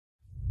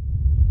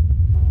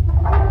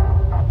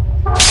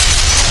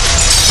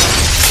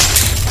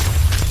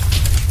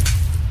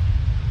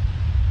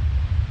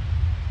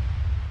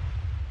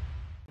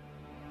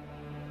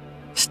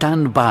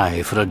stand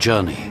by for a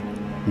journey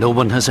no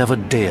one has ever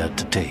dared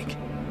to take.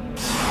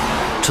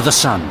 To the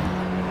sun.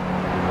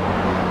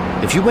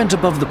 If you went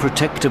above the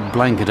protective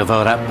blanket of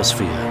our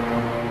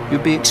atmosphere,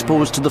 you'd be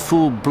exposed to the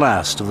full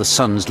blast of the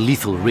sun's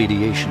lethal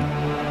radiation.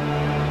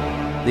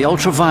 The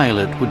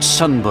ultraviolet would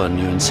sunburn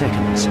you in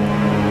seconds.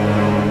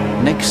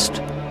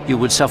 Next, you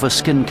would suffer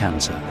skin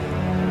cancer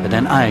and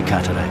then eye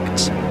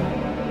cataracts.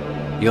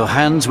 Your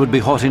hands would be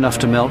hot enough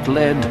to melt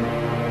lead,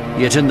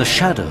 yet in the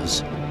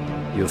shadows,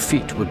 your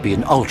feet would be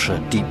in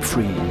ultra-deep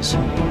freeze.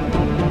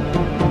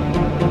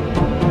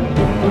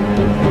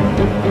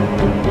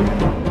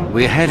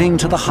 We're heading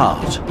to the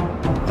heart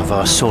of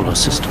our solar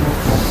system.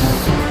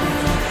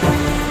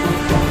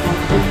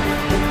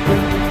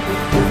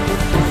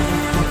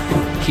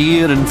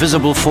 Here,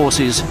 invisible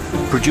forces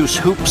produce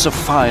hoops of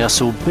fire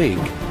so big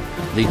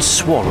they'd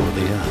swallow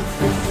the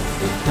Earth.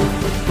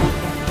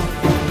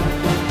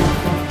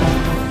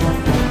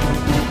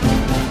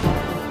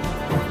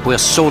 Where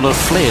solar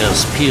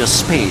flares pierce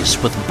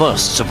space with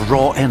bursts of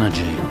raw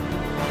energy.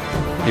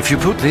 If you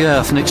put the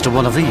Earth next to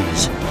one of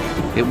these,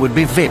 it would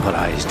be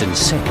vaporized in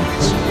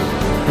seconds.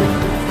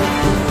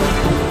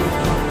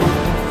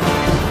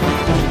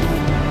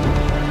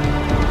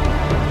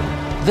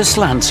 This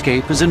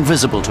landscape is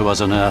invisible to us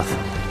on Earth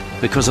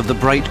because of the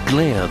bright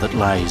glare that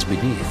lies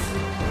beneath.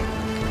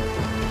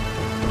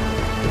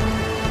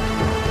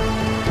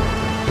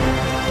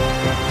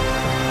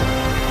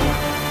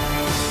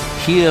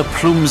 Here,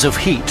 plumes of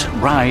heat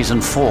rise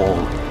and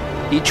fall,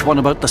 each one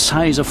about the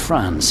size of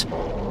France,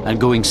 and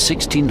going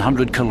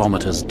 1,600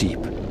 kilometers deep.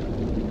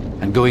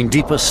 And going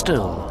deeper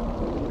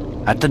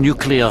still, at the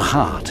nuclear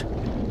heart,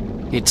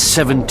 it's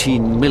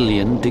 17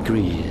 million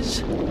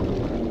degrees.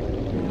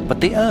 But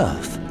the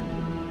Earth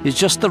is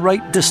just the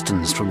right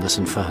distance from this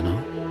inferno.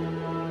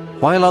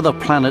 While other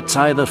planets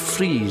either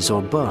freeze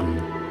or burn,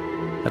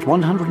 at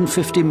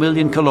 150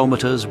 million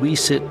kilometers we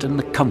sit in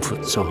the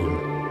comfort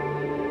zone.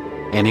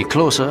 Any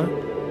closer,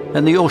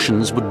 and the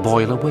oceans would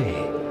boil away.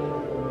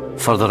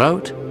 Further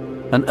out,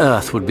 and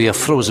Earth would be a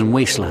frozen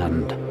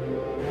wasteland.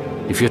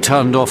 If you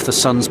turned off the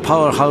sun's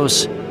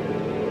powerhouse,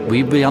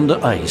 we'd be under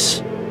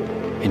ice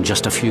in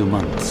just a few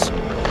months.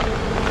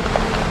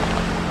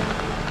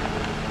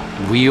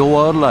 We owe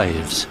our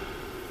lives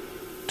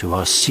to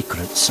our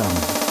secret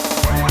sun.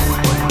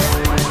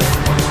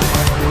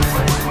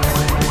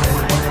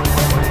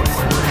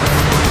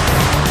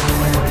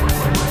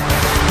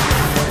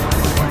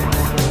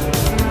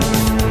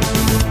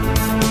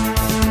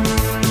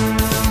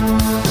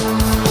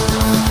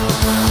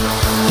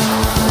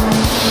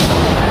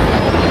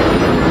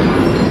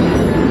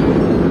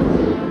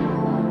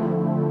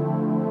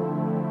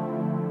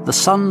 The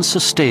sun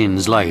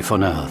sustains life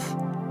on Earth.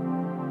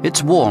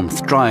 Its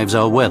warmth drives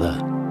our weather,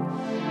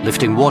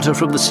 lifting water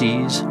from the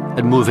seas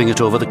and moving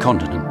it over the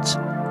continents.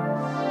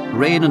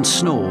 Rain and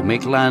snow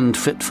make land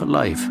fit for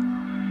life,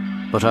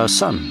 but our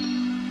sun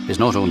is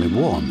not only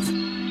warmth,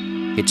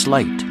 it's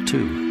light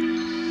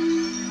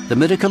too. The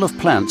miracle of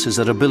plants is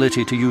their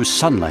ability to use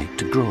sunlight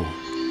to grow.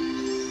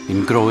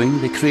 In growing,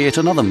 they create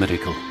another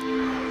miracle.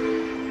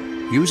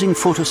 Using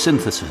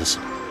photosynthesis,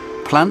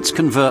 plants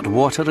convert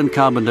water and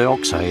carbon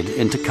dioxide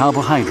into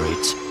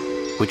carbohydrates,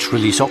 which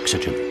release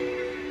oxygen.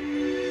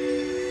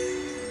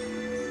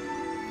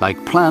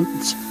 Like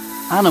plants,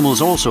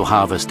 animals also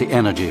harvest the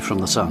energy from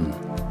the sun.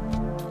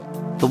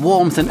 The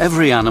warmth in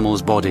every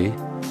animal's body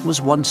was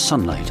once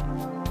sunlight.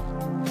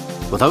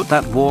 Without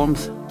that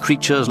warmth,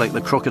 creatures like the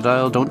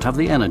crocodile don't have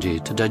the energy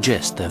to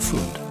digest their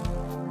food.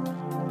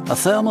 A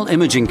thermal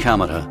imaging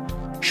camera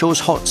shows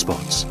hot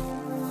spots,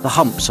 the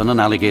humps on an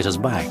alligator's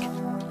back,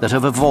 that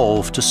have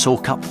evolved to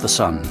soak up the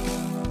sun.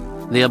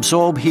 They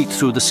absorb heat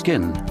through the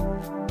skin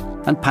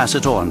and pass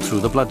it on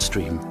through the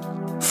bloodstream.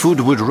 Food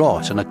would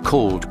rot in a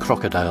cold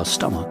crocodile's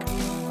stomach.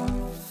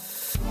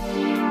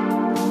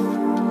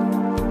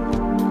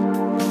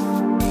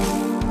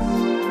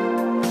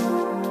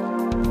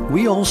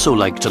 We also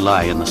like to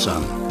lie in the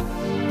sun.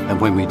 And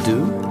when we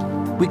do,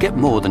 we get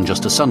more than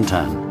just a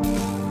suntan.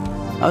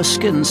 Our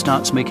skin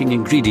starts making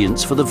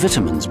ingredients for the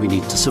vitamins we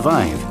need to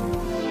survive,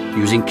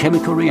 using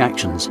chemical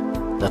reactions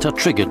that are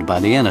triggered by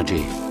the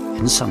energy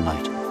in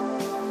sunlight.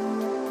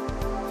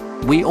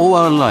 We owe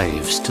our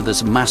lives to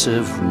this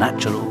massive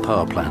natural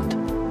power plant.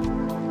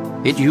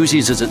 It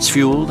uses as its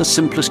fuel the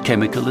simplest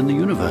chemical in the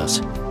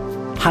universe,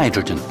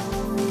 hydrogen,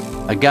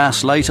 a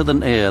gas lighter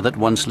than air that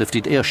once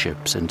lifted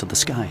airships into the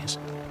skies.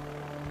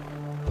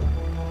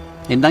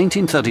 In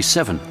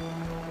 1937,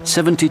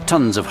 70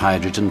 tons of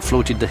hydrogen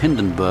floated the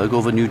Hindenburg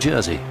over New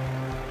Jersey,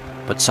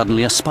 but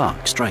suddenly a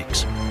spark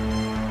strikes.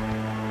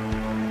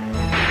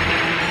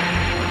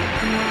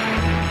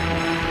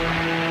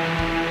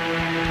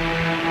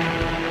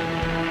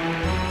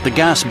 The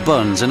gas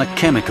burns in a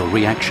chemical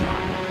reaction.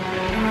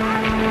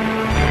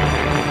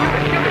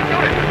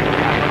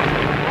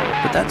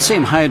 But that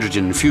same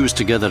hydrogen fused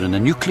together in a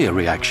nuclear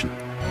reaction,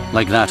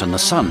 like that in the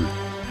sun,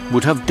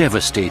 would have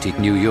devastated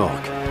New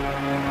York.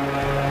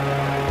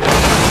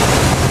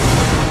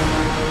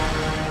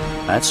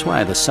 That's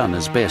why the sun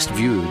is best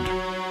viewed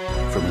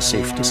from a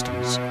safe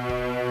distance.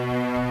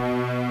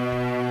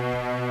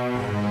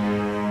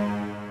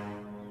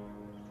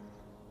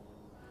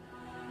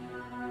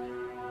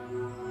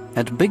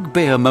 At Big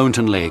Bear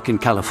Mountain Lake in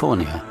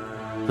California,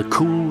 the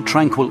cool,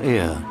 tranquil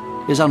air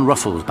is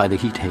unruffled by the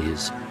heat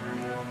haze.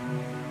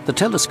 The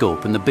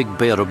telescope in the Big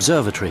Bear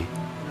Observatory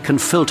can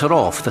filter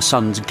off the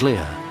sun's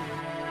glare.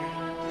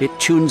 It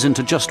tunes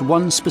into just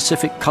one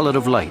specific color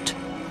of light,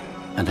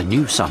 and a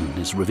new sun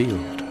is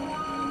revealed.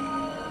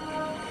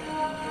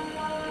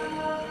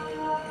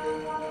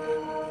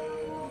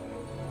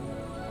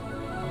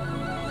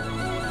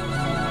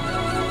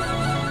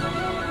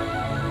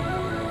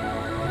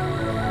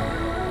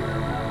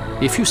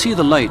 If you see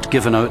the light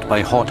given out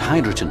by hot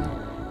hydrogen,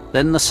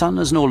 then the sun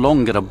is no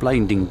longer a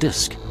blinding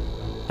disk,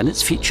 and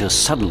its features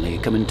suddenly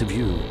come into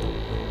view.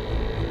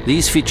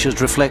 These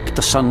features reflect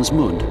the sun's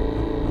mood,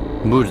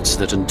 moods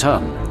that in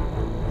turn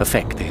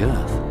affect the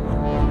Earth.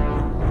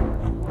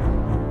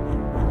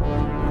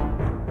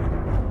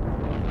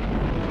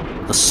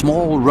 The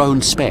small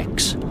round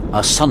specks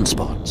are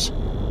sunspots,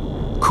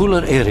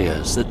 cooler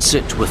areas that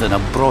sit within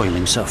a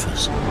broiling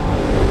surface.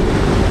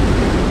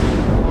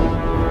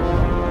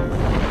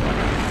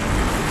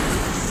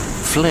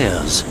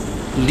 Flares,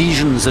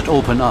 lesions that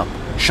open up,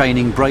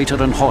 shining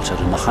brighter and hotter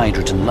in the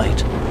hydrogen light.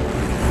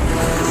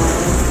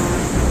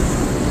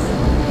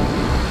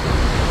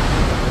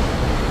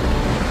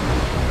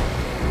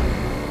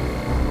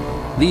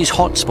 These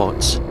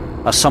hotspots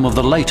are some of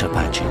the lighter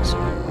patches.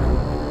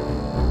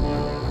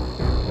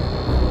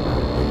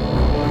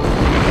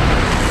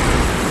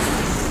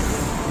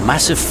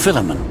 Massive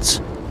filaments,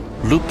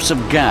 loops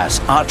of gas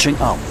arching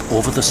up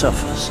over the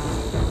surface.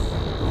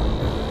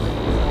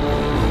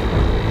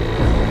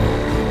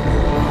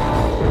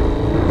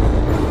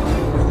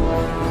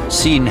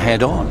 Seen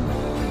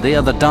head-on, they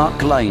are the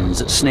dark lines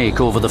that snake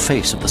over the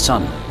face of the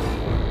sun.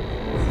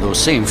 Those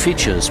same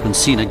features, when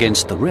seen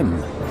against the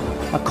rim,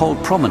 are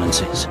called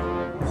prominences.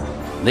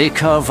 They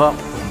curve up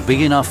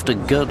big enough to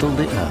girdle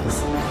the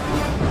Earth.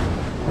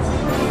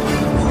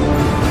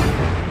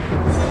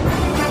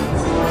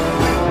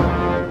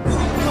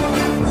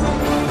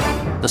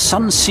 The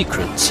sun's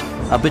secrets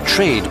are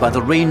betrayed by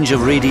the range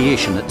of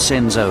radiation it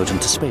sends out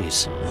into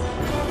space.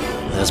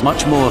 There's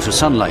much more to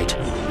sunlight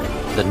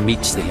than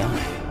meets the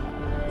eye.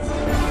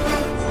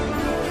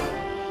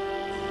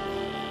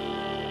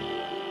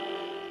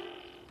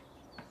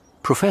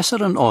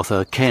 Professor and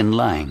author Ken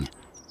Lang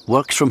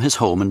works from his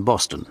home in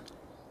Boston.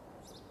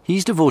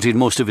 He's devoted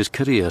most of his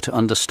career to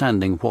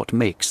understanding what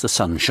makes the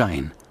sun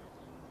shine.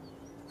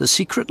 The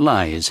secret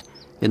lies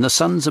in the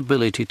sun's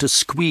ability to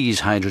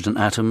squeeze hydrogen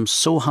atoms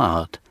so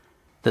hard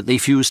that they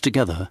fuse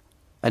together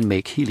and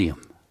make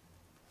helium.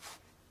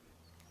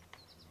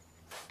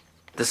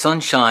 The sun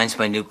shines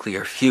by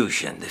nuclear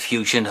fusion, the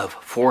fusion of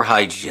 4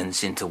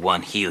 hydrogens into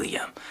 1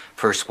 helium.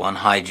 First one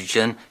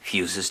hydrogen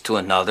fuses to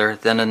another,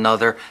 then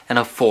another, and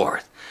a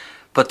fourth.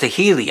 But the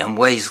helium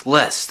weighs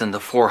less than the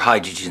 4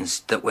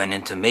 hydrogens that went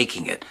into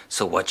making it,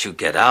 so what you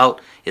get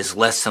out is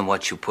less than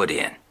what you put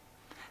in.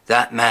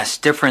 That mass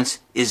difference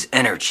is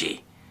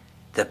energy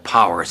that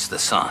powers the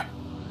sun.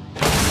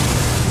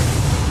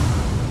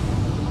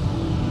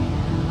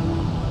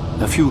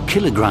 A few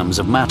kilograms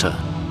of matter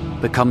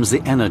becomes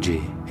the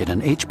energy in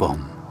an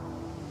H-bomb.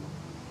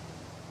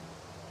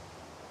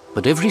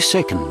 But every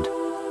second,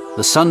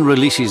 the sun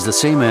releases the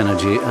same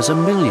energy as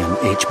 1 million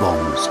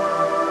H-bombs.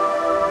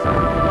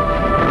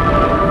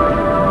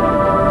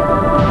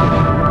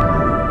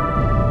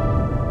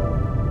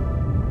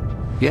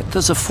 Yet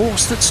there's a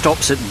force that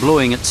stops it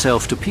blowing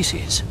itself to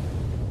pieces.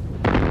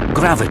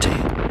 Gravity.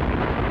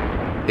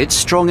 It's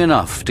strong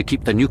enough to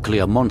keep the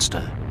nuclear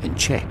monster in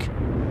check.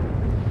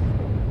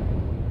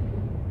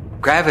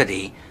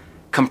 Gravity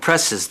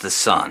compresses the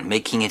sun,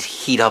 making it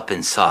heat up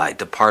inside.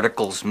 The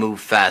particles move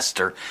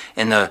faster,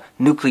 and the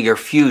nuclear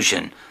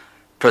fusion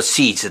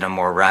proceeds at a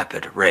more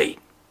rapid rate.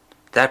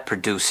 That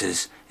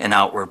produces an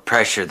outward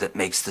pressure that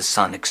makes the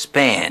sun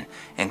expand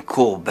and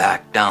cool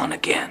back down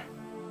again.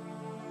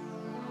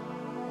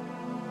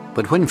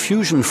 But when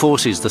fusion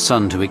forces the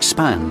sun to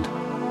expand,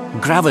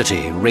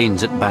 gravity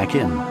reins it back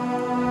in.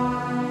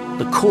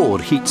 The core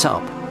heats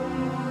up,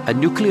 and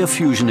nuclear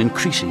fusion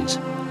increases,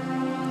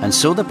 and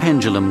so the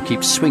pendulum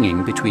keeps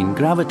swinging between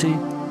gravity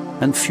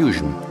and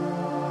fusion.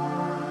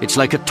 It's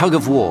like a tug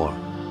of war,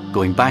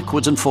 going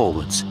backwards and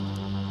forwards,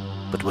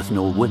 but with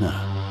no winner.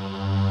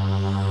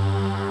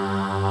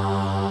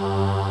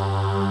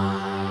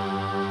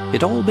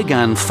 It all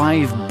began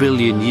 5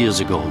 billion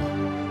years ago,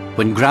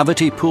 when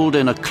gravity pulled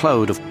in a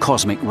cloud of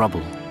cosmic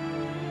rubble.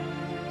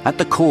 At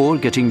the core,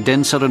 getting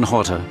denser and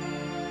hotter,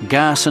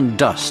 gas and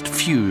dust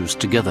fused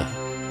together.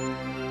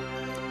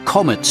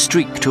 Comets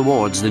streak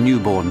towards the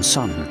newborn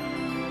sun.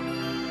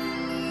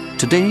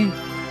 Today,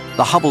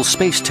 the Hubble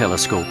Space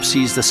Telescope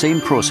sees the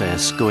same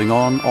process going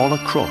on all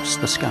across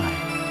the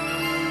sky.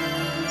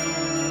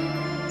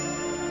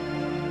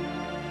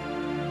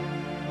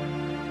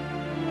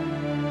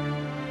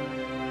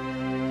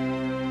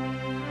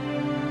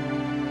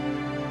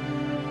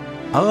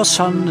 Our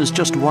sun is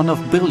just one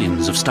of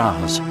billions of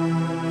stars,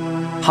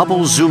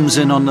 Hubble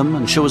zooms in on them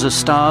and shows us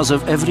stars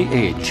of every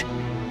age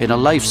in a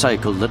life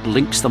cycle that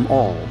links them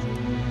all,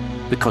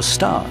 because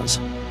stars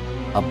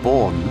are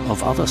born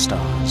of other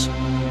stars.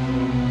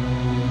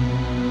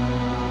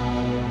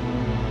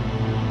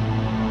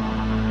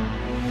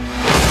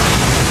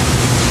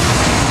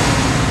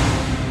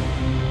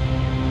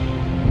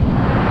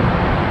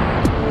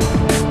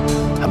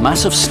 A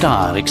massive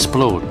star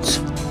explodes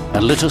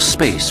and litters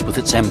space with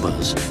its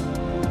embers.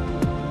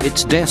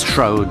 Its death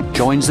shroud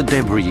joins the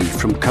debris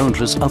from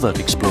countless other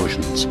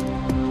explosions.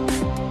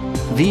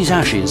 These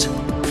ashes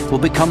will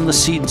become the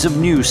seeds of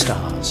new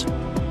stars.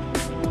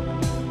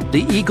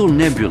 The Eagle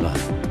Nebula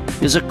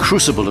is a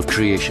crucible of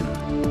creation,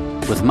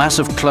 with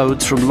massive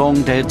clouds from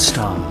long-dead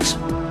stars.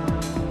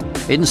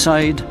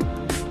 Inside,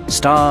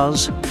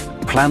 stars,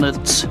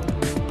 planets,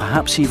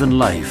 perhaps even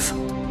life,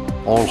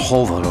 all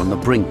hover on the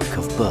brink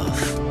of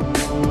birth.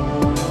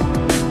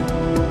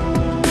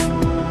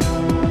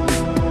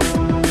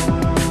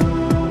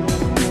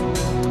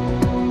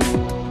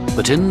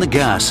 But in the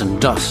gas and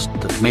dust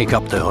that make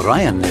up the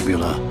Orion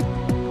Nebula,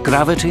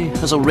 gravity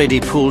has already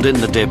pulled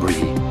in the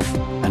debris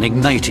and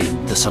ignited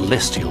the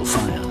celestial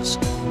fires.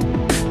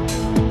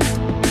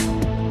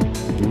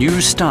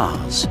 New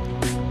stars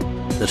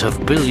that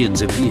have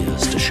billions of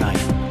years to shine.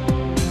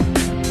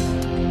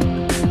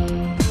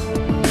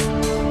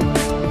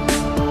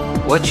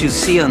 What you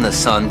see on the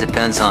sun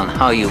depends on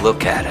how you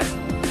look at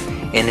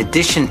it. In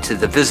addition to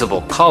the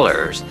visible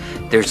colors,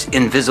 there's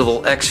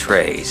invisible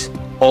X-rays,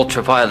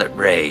 ultraviolet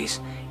rays,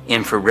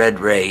 infrared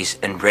rays,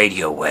 and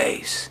radio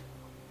waves.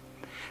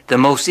 The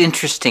most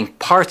interesting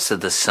parts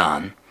of the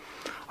sun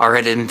are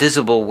at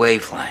invisible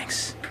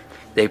wavelengths.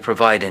 They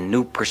provide a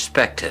new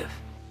perspective.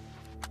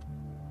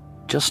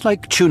 Just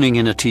like tuning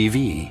in a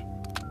TV,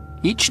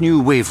 each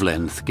new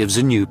wavelength gives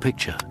a new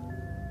picture.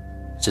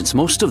 Since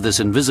most of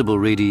this invisible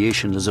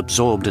radiation is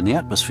absorbed in the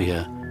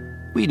atmosphere,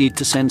 we need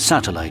to send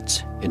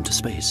satellites into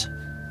space.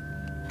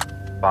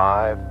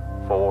 5,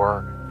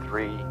 4,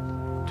 3,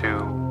 2,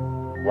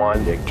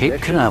 1.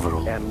 Cape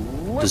Canaveral,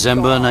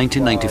 December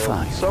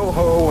 1995.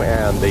 Soho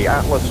and the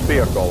Atlas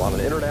vehicle on an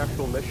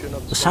international mission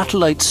of... The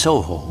satellite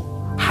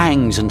Soho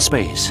hangs in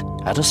space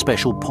at a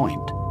special point,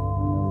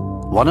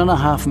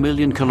 1.5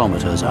 million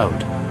kilometers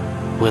out,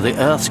 where the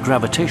Earth's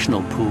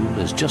gravitational pull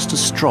is just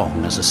as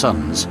strong as the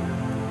Sun's.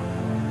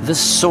 This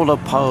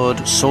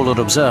solar-powered solar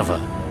observer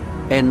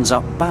ends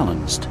up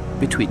balanced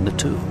between the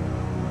two.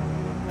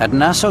 At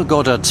NASA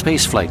Goddard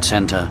Space Flight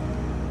Center,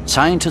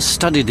 scientists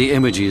studied the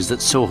images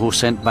that Soho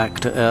sent back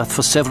to Earth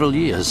for several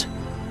years.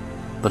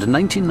 But in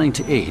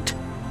 1998,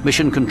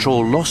 Mission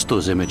Control lost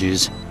those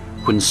images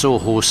when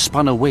Soho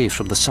spun away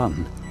from the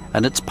Sun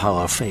and its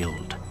power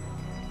failed.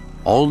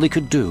 All they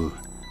could do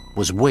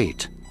was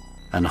wait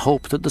and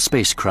hope that the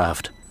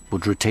spacecraft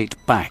would rotate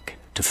back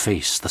to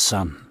face the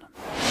Sun.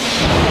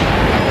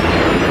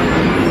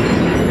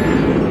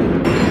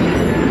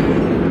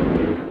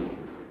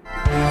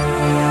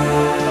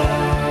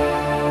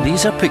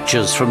 These are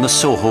pictures from the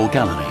Soho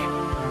Gallery.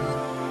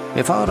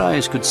 If our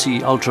eyes could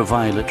see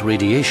ultraviolet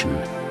radiation,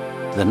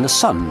 then the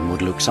Sun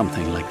would look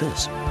something like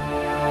this.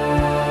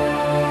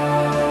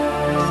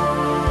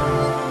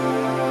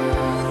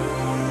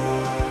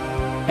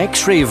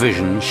 X-ray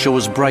vision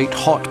shows bright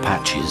hot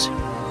patches.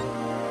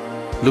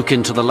 Look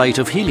into the light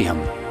of helium,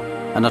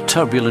 and a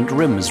turbulent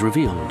rim is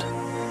revealed.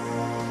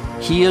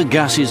 Here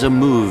gases are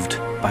moved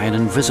by an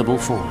invisible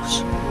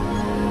force.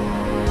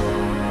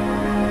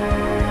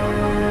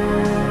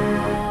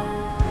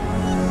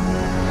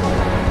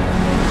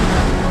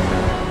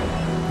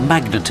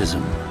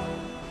 Magnetism.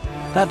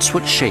 That's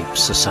what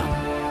shapes the Sun.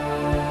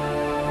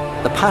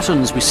 The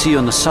patterns we see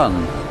on the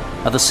Sun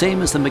are the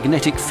same as the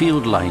magnetic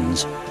field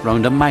lines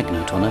round a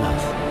magnet on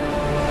Earth.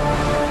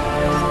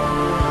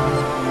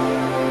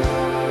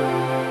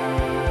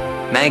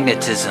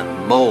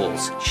 Magnetism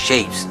molds,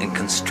 shapes, and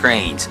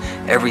constrains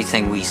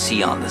everything we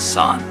see on the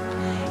Sun.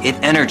 It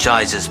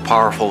energizes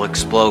powerful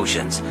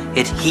explosions.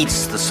 It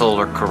heats the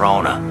solar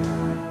corona.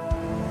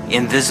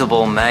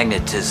 Invisible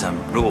magnetism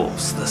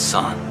rules the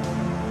Sun.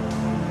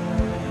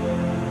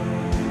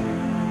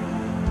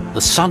 The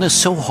Sun is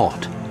so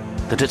hot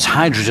that its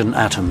hydrogen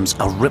atoms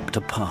are ripped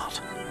apart.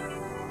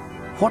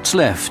 What's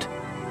left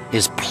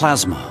is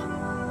plasma,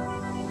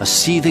 a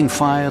seething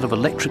fire of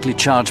electrically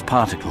charged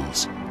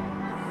particles.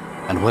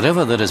 And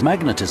wherever there is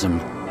magnetism,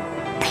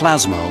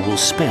 plasma will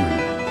spin.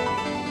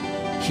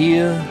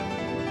 Here,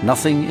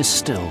 nothing is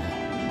still.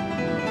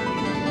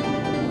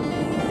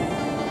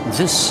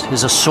 This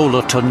is a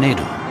solar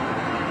tornado,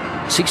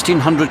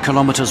 1,600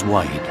 kilometers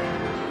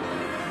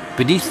wide.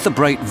 Beneath the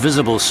bright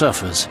visible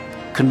surface,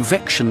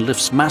 convection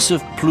lifts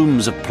massive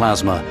plumes of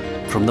plasma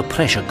from the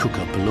pressure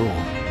cooker below.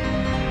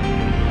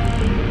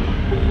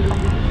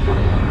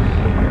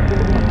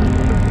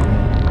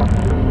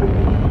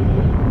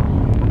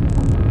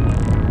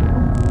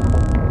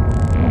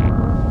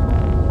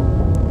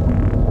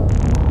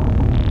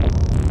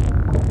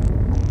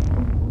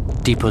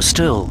 Deeper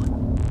still,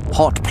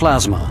 hot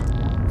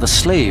plasma, the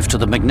slave to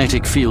the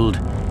magnetic field,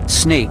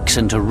 snakes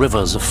into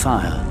rivers of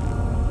fire.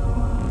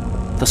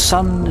 the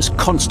sun is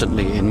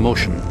constantly in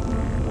motion.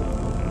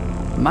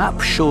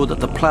 Maps show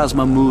that the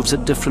plasma moves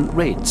at different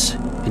rates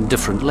in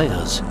different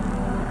layers.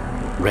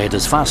 Red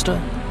is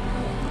faster,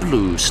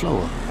 blue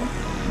slower.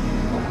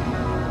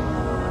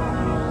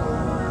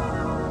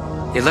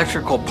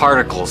 Electrical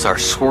particles are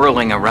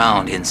swirling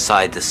around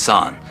inside the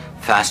sun,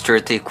 faster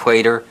at the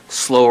equator,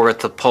 slower at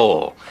the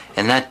pole,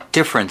 and that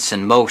difference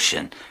in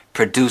motion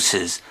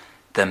produces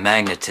the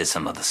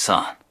magnetism of the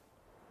sun.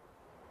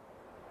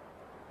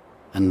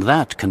 And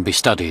that can be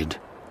studied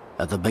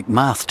at the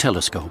McMath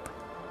telescope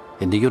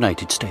in the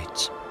United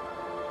States.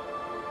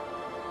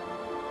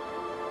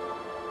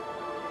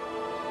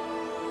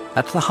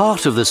 At the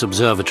heart of this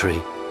observatory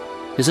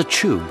is a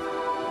tube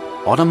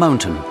on a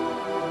mountain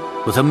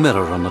with a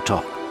mirror on the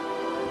top.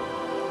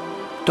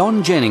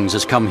 Don Jennings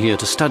has come here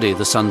to study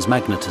the sun's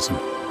magnetism.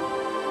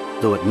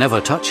 Though it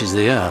never touches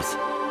the Earth,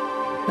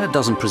 that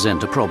doesn't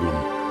present a problem.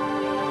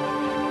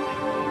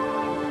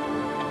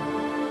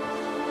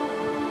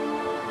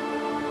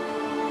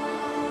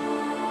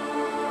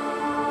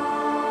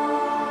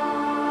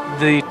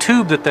 The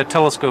tube that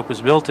telescope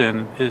is built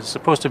in is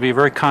supposed to be a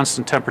very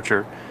constant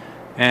temperature.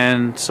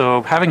 And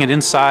so having it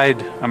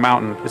inside a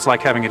mountain, it's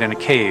like having it in a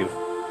cave.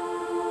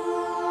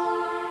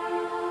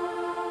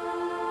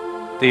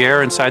 The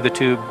air inside the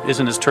tube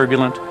isn't as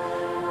turbulent,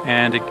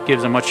 and it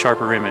gives a much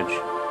sharper image.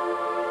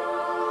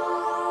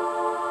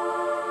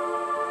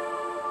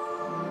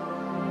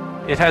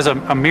 It has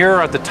a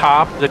mirror at the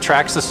top that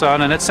tracks the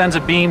sun, and it sends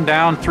a beam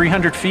down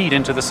 300 feet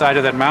into the side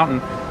of that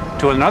mountain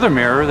to another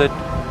mirror that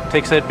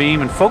takes that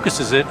beam and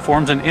focuses it,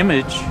 forms an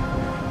image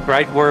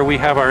right where we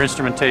have our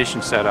instrumentation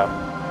set up.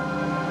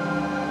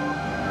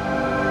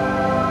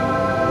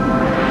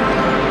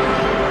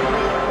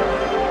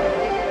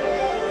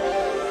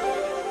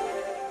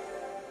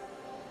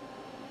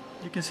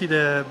 You can see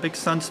the big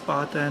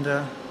sunspot,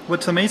 and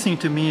what's amazing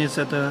to me is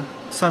that the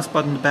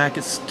sunspot in the back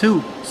is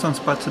 2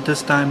 sunspots at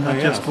this time, not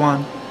just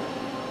 1.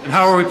 And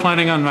how are we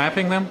planning on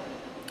mapping them?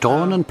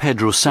 Don and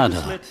Pedro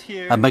Sada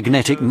are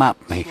magnetic map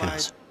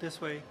makers.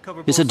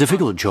 It's a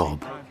difficult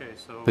job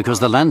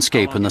because the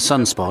landscape and the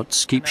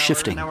sunspots keep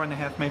shifting. An hour and a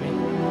half maybe.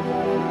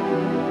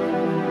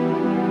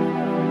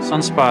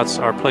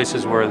 Sunspots are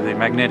places where the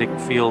magnetic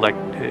field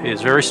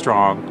is very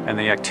strong and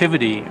the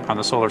activity on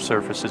the solar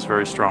surface is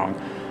very strong.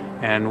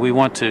 And we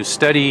want to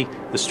study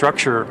the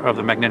structure of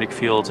the magnetic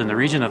fields in the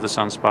region of the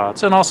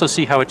sunspots and also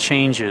see how it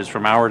changes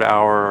from hour to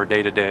hour or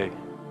day to day.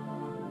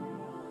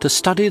 To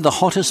study the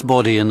hottest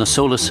body in the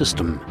solar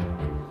system,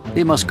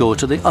 they must go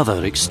to the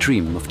other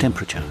extreme of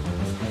temperature.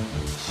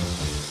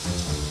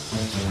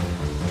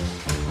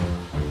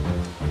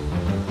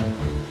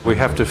 We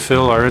have to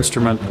fill our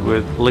instrument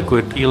with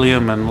liquid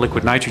helium and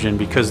liquid nitrogen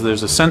because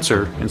there's a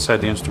sensor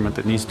inside the instrument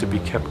that needs to be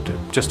kept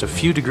just a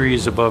few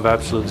degrees above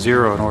absolute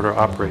zero in order to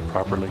operate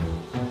properly.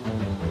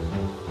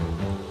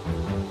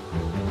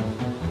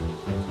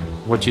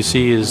 What you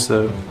see is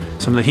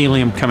some of the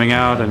helium coming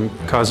out and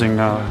causing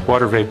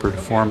water vapor to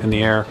form in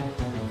the air.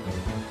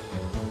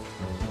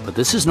 But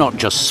this is not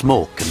just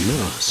smoke and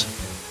mirrors.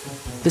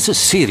 This is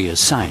serious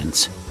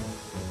science.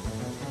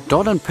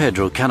 Don and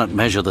Pedro cannot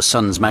measure the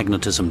sun's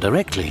magnetism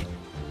directly,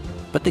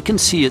 but they can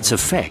see its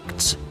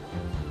effects.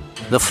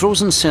 The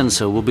frozen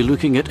sensor will be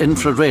looking at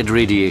infrared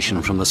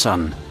radiation from the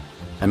sun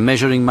and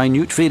measuring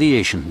minute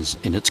variations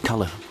in its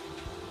color.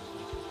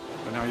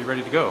 But now you're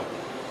ready to go.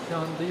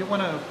 John, do you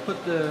want to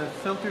put the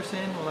filters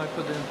in while I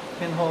put the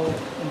pinhole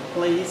in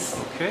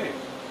place? Okay.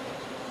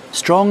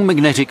 Strong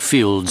magnetic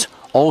fields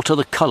alter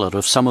the color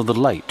of some of the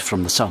light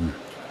from the sun.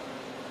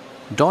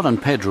 Don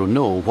and Pedro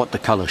know what the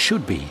color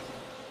should be,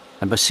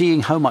 and by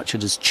seeing how much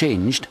it has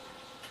changed,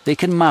 they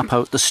can map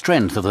out the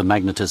strength of the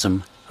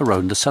magnetism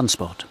around the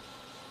sunspot.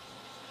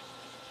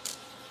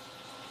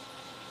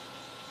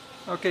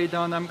 Okay,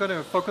 Don, I'm going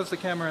to focus the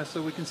camera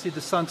so we can see the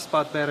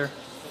sunspot better.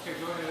 Okay,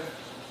 go ahead.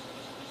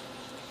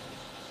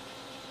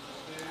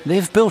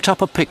 They've built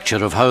up a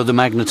picture of how the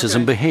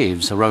magnetism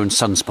behaves around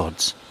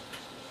sunspots.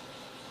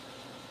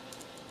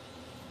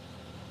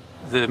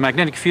 The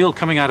magnetic field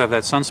coming out of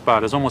that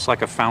sunspot is almost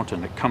like a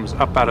fountain. It comes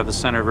up out of the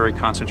center, very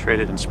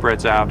concentrated, and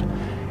spreads out.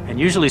 And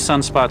usually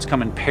sunspots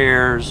come in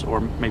pairs or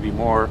maybe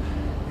more,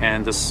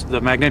 and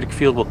the magnetic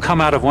field will come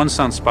out of one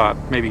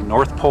sunspot, maybe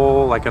North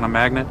Pole, like on a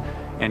magnet,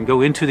 and go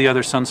into the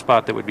other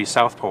sunspot that would be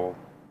South Pole.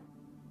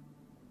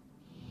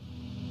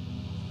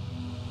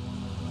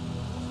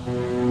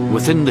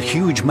 Within the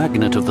huge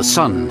magnet of the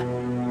sun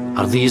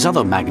are these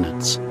other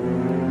magnets.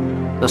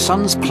 The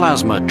sun's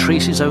plasma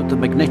traces out the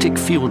magnetic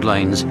field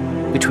lines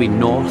between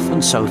north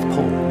and south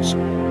poles.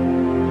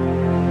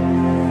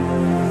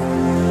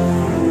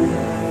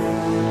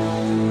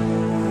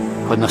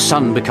 When the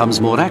sun becomes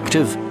more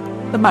active,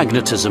 the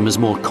magnetism is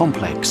more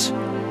complex.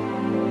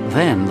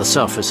 Then the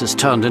surface is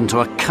turned into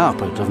a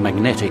carpet of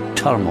magnetic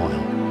turmoil.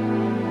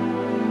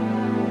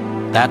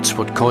 That's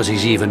what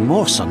causes even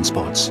more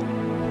sunspots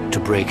to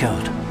break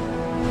out.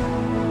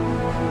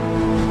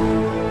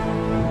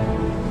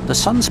 The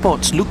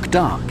sunspots look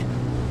dark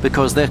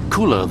because they're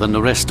cooler than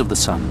the rest of the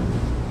sun.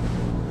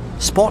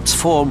 Spots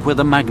form where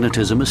the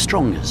magnetism is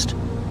strongest.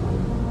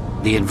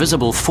 The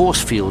invisible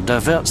force field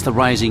diverts the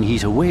rising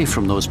heat away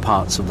from those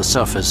parts of the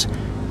surface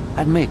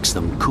and makes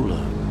them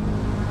cooler.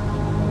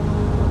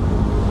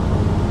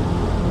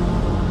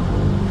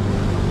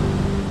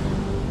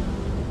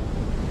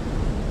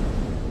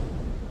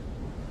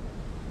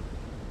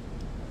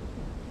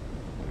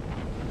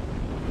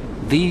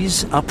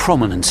 These are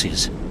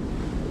prominences.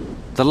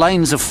 The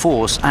lines of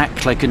force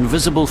act like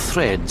invisible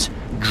threads,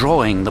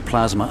 drawing the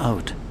plasma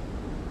out.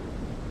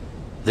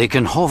 They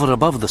can hover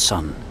above the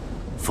sun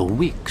for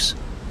weeks.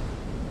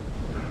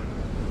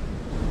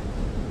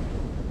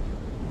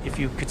 If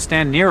you could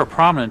stand near a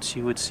prominence,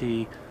 you would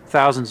see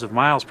thousands of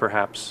miles,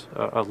 perhaps,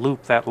 a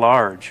loop that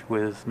large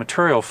with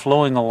material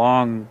flowing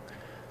along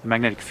the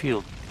magnetic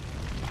field.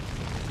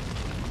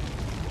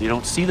 You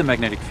don't see the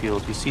magnetic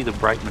field, you see the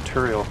bright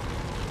material.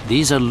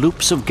 These are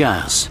loops of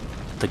gas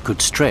that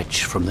could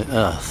stretch from the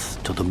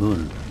Earth to the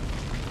Moon.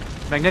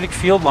 Magnetic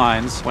field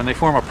lines, when they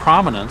form a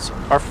prominence,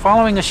 are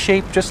following a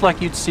shape just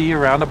like you'd see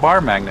around a bar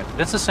magnet.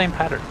 It's the same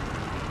pattern.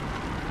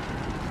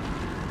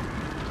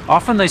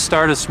 Often they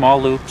start as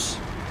small loops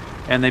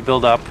and they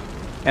build up,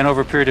 and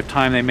over a period of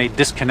time they may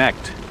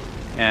disconnect,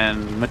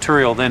 and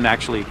material then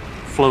actually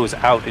flows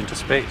out into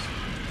space.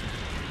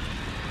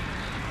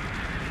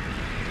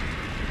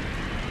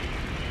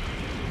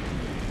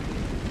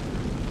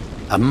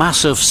 A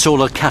massive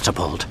solar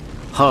catapult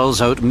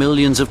hurls out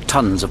millions of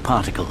tons of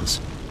particles.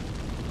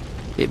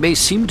 It may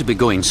seem to be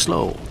going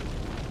slow,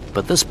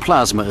 but this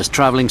plasma is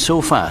traveling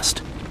so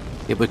fast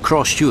it would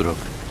cross Europe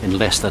in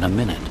less than a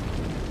minute.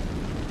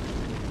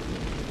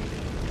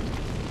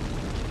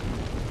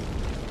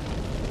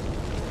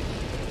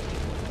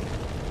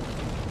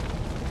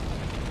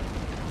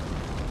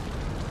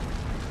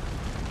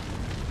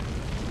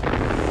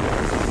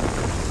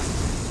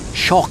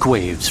 Shock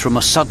waves from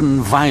a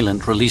sudden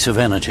violent release of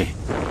energy.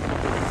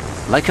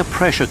 Like a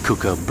pressure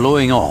cooker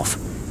blowing off,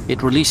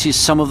 it releases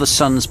some of the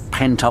sun's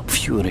pent-up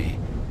fury.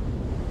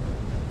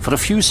 For a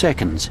few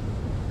seconds,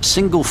 a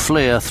single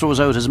flare throws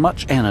out as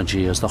much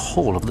energy as the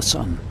whole of the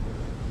sun.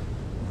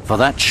 For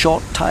that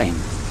short time,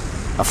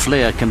 a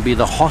flare can be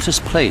the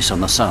hottest place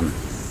on the sun,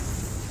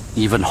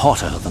 even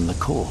hotter than the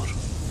core.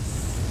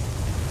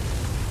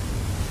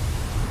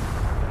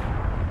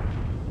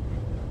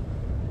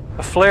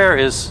 A flare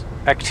is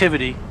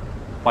activity,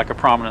 like a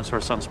prominence or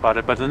a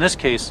sunspot, but in this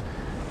case,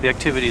 the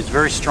activity is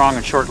very strong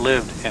and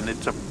short-lived, and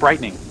it's a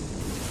brightening.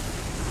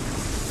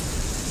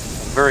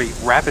 Very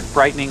rapid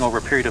brightening over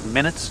a period of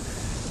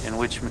minutes in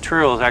which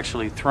material is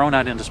actually thrown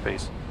out into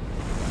space.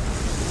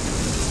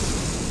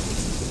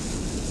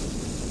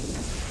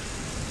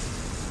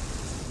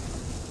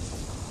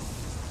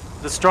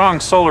 The strong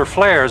solar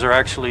flares are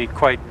actually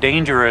quite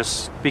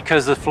dangerous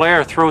because the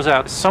flare throws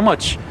out so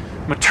much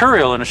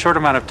material in a short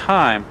amount of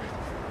time.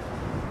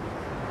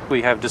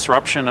 We have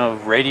disruption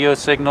of radio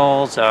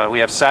signals, we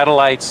have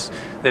satellites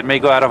that may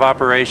go out of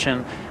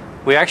operation.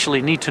 We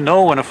actually need to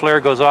know when a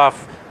flare goes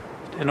off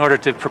in order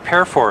to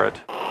prepare for it.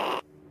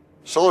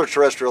 Solar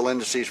terrestrial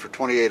indices for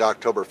 28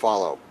 October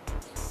follow.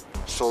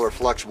 Solar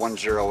flux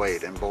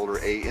 108 and Boulder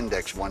A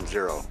index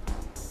 10.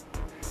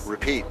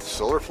 Repeat,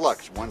 solar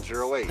flux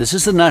 108. This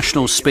is the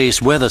National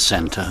Space Weather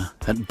Center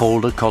at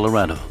Boulder,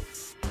 Colorado.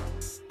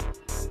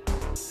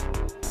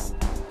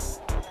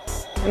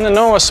 In the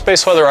NOAA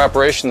Space Weather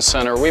Operations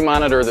Center, we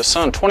monitor the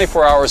sun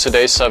 24 hours a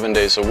day, 7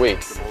 days a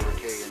week. The Boulder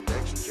K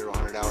index 0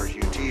 hours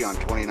UT on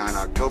 29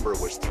 October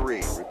was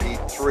 3. Repeat,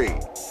 3.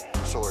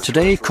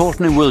 Today,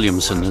 Courtney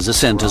Williamson is the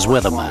center's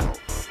weatherman.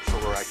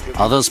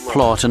 Others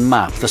plot and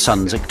map the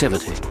sun's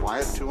activity.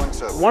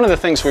 One of the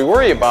things we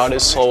worry about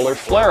is solar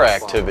flare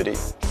activity.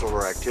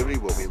 Solar activity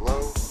will be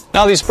low.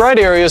 Now, these bright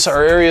areas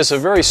are areas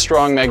of very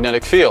strong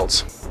magnetic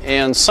fields,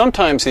 and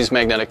sometimes these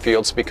magnetic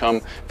fields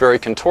become very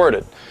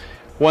contorted.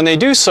 When they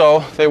do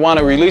so, they want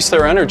to release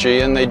their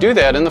energy, and they do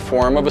that in the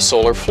form of a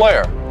solar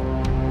flare.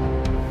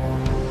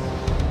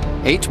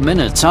 8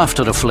 minutes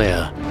after a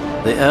flare,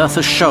 the Earth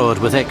is showered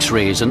with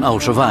X-rays and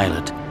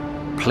ultraviolet,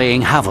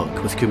 playing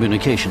havoc with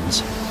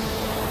communications.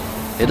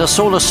 In a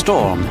solar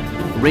storm,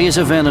 rays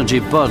of energy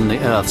burn the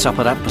Earth's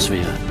upper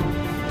atmosphere.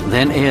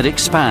 Then air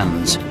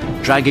expands,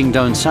 dragging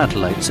down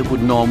satellites that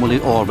would normally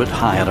orbit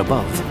higher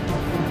above.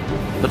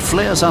 But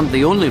flares aren't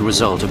the only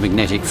result of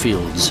magnetic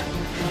fields.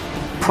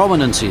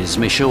 Prominences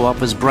may show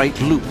up as bright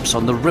loops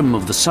on the rim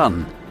of the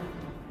sun,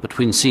 but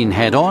when seen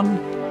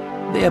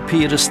head-on, they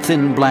appear as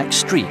thin black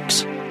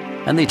streaks,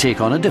 and they take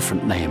on a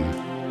different name: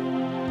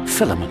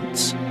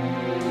 filaments.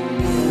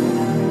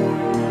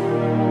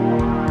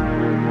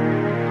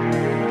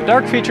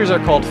 Dark features are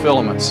called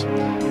filaments.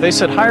 They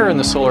sit higher in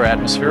the solar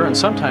atmosphere, and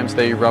sometimes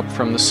they erupt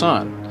from the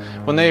sun.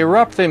 When they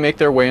erupt, they make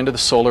their way into the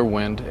solar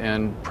wind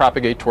and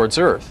propagate towards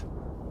Earth.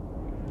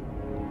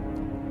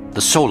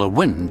 The solar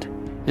wind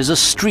is a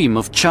stream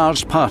of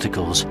charged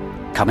particles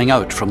coming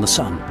out from the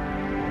sun.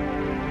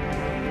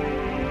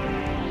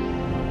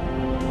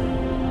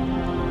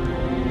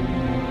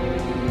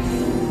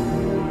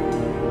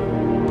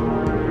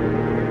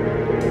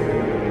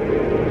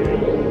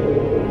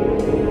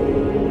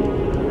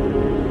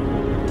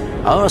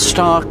 Our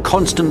star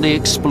constantly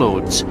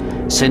explodes,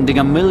 sending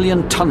 1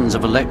 million tons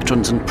of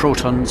electrons and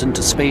protons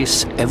into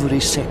space every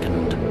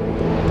second.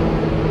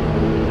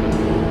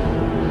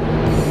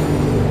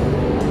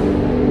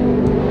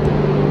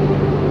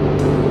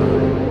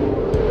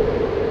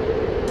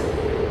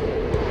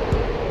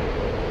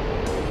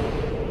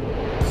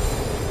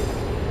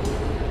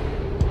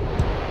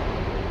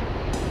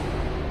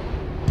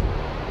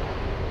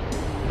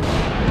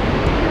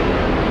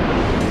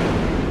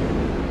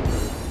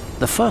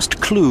 The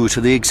first clue to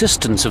the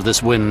existence of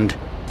this wind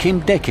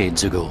came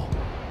decades ago,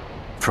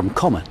 from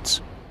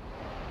comets.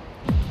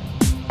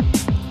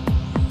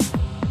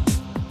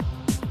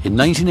 In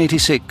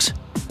 1986,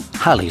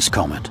 Halley's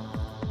Comet.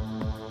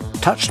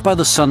 Touched by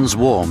the sun's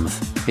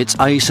warmth, its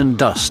ice and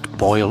dust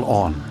boil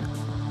on.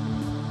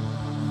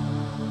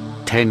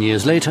 10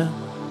 years later,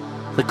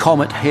 the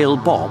comet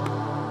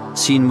Hale-Bopp,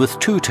 seen with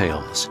two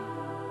tails.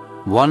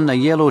 One a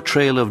yellow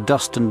trail of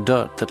dust and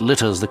dirt that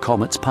litters the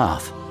comet's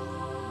path.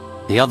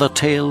 The other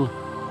tail,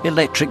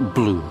 electric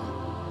blue,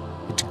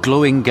 its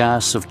glowing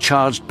gas of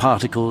charged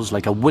particles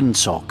like a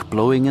windsock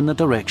blowing in the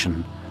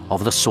direction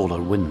of the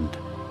solar wind.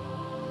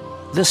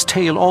 This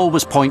tail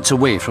always points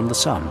away from the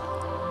sun.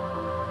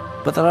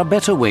 But there are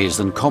better ways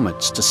than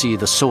comets to see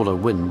the solar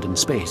wind in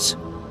space.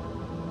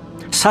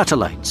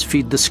 Satellites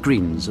feed the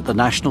screens at the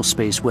National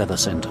Space Weather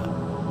Center.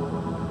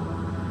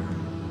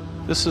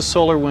 This is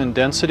solar wind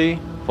density,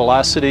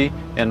 velocity,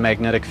 and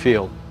magnetic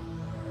field.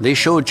 They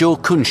show Joe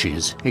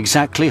Kunsch's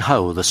exactly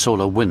how the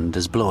solar wind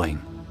is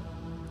blowing.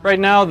 Right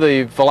now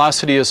the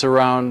velocity is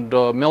around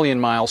 1 million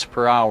miles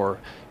per hour.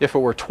 If it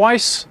were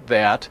twice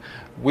that,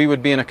 we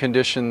would be in a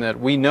condition that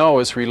we know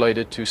is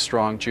related to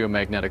strong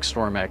geomagnetic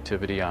storm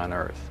activity on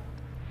Earth.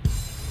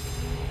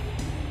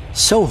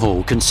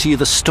 SOHO can see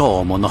the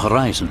storm on the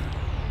horizon.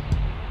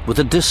 With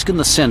a disk in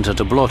the center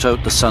to blot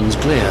out the sun's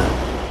glare,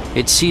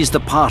 it sees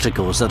the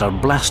particles that are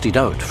blasted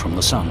out from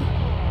the sun.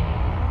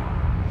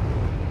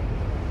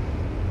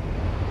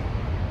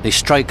 They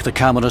strike the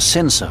camera's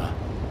sensor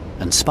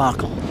and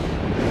sparkle.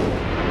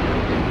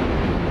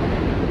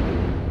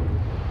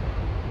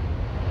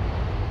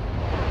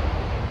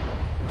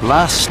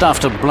 Blast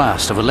after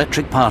blast of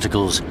electric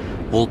particles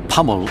will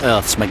pummel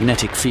Earth's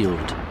magnetic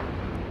field.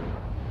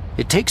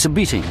 It takes a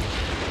beating,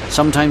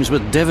 sometimes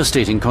with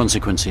devastating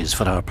consequences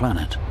for our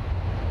planet.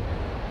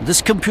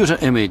 This computer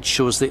image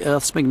shows the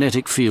Earth's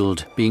magnetic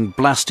field being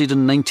blasted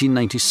in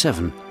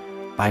 1997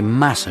 by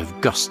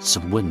massive gusts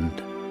of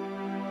wind.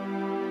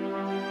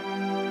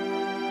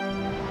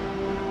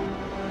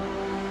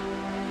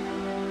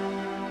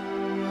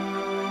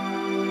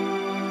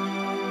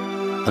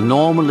 The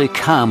normally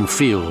calm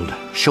field,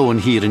 shown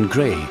here in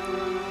grey,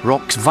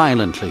 rocks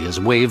violently as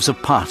waves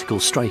of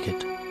particles strike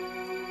it.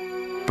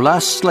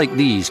 Blasts like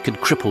these could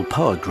cripple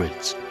power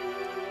grids.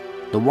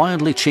 The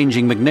wildly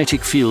changing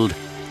magnetic field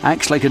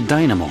acts like a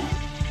dynamo,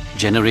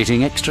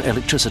 generating extra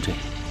electricity.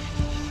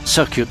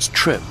 Circuits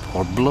trip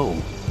or blow.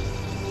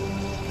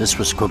 This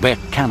was Quebec,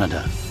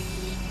 Canada,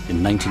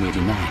 in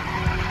 1989.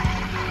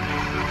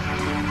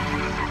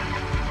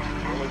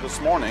 This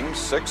morning,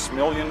 6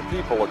 million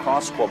people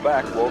across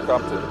Quebec woke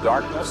up to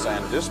darkness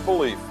and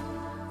disbelief.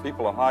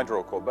 People at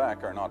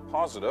Hydro-Quebec are not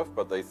positive,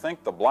 but they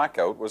think the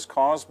blackout was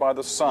caused by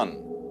the sun.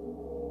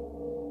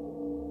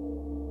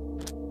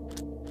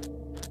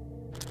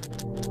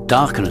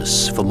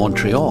 Darkness for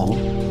Montreal,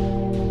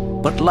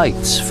 but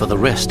lights for the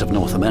rest of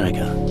North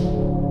America.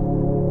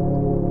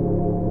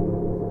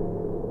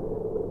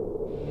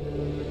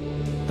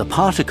 The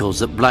particles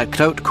that blacked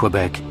out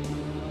Quebec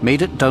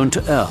made it down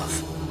to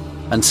Earth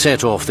and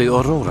set off the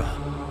aurora,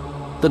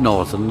 the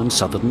northern and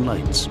southern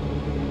lights.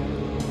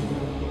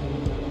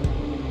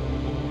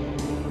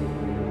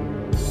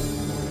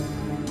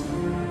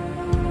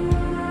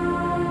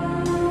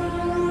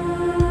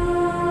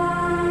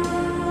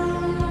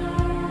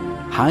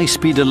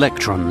 High-speed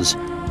electrons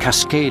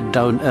cascade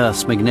down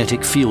Earth's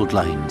magnetic field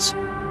lines.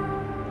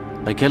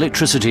 Like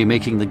electricity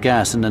making the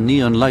gas in a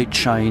neon light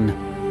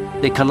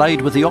shine, they collide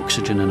with the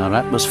oxygen in our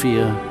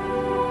atmosphere,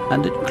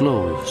 and it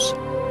glows.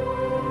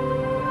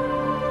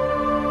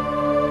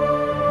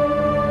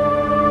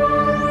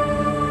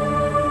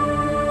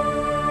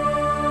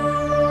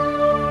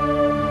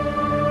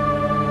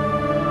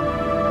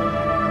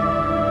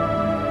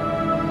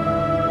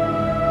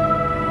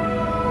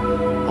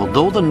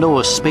 Although the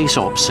NOAA Space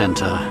Ops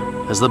Center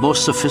has the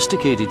most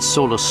sophisticated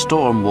solar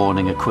storm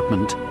warning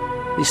equipment,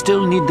 they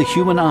still need the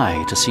human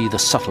eye to see the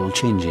subtle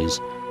changes.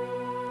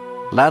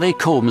 Larry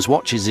Combs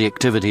watches the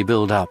activity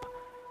build up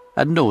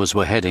and knows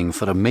we're heading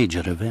for a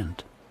major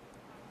event.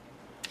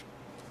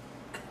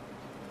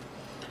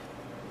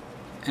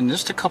 In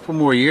just a couple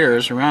more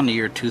years, around the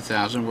year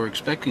 2000, we're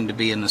expecting to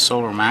be in the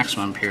solar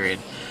maximum period.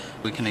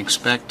 We can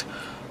expect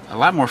a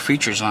lot more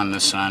features on the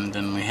sun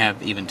than we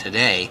have even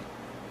today.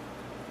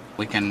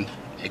 We can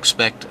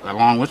expect,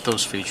 along with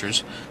those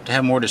features, to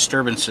have more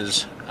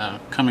disturbances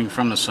coming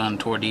from the sun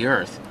toward the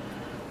Earth.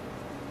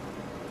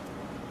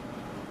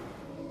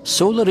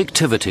 Solar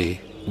activity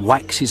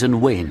waxes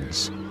and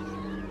wanes.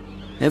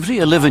 Every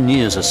 11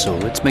 years or so,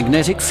 its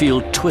magnetic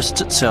field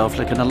twists itself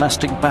like an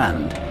elastic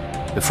band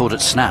before it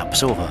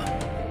snaps over.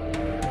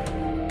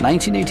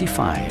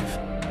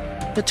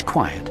 1985. It's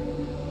quiet,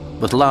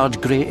 with large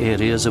grey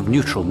areas of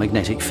neutral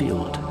magnetic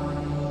field.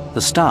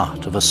 The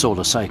start of a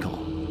solar cycle.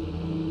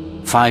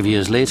 5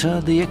 years later,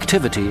 the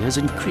activity has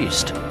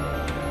increased.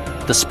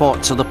 The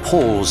spots are the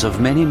poles of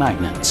many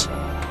magnets.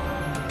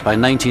 By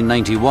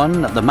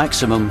 1991, at the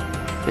maximum,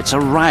 it's a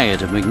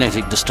riot of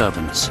magnetic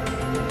disturbance.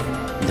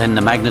 Then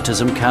the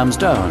magnetism calms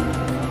down,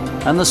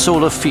 and the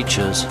solar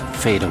features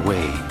fade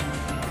away.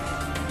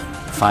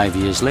 5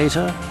 years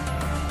later,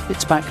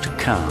 it's back to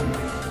calm,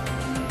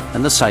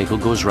 and the cycle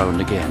goes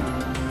round again.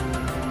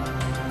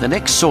 The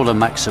next solar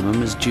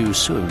maximum is due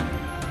soon,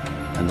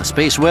 and the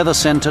Space Weather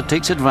Center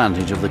takes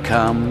advantage of the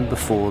calm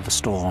before the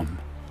storm.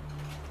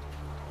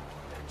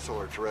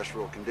 Solar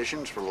terrestrial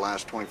conditions for the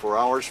last 24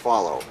 hours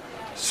follow.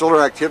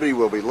 Solar activity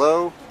will be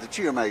low, the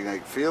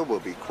geomagnetic field will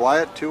be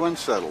quiet to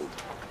unsettled.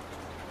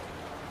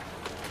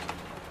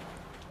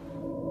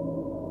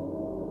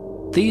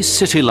 These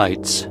city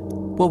lights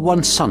were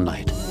once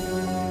sunlight.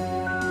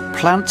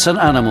 Plants and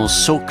animals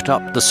soaked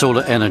up the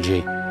solar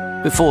energy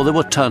before they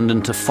were turned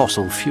into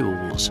fossil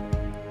fuels.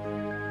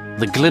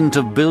 The glint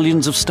of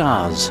billions of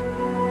stars,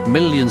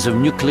 millions of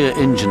nuclear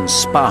engines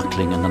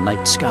sparkling in the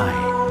night sky.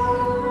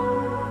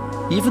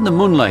 Even the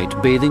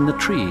moonlight bathing the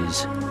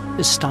trees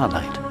is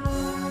starlight.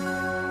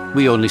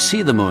 We only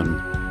see the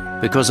moon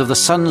because of the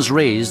sun's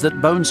rays that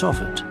bounce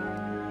off it.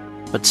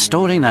 But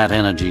storing that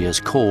energy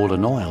as coal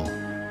and oil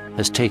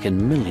has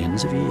taken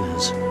millions of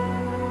years.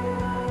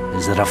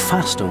 Is there a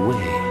faster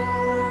way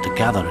to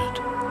gather it?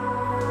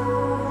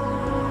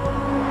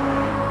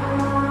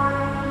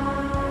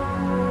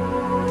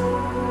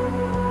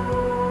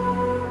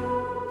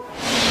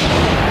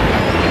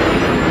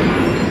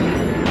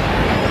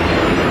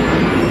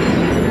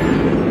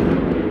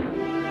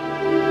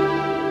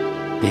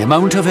 The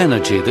amount of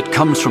energy that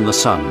comes from the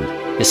sun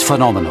is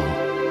phenomenal.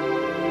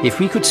 If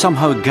we could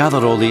somehow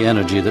gather all the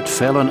energy that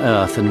fell on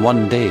Earth in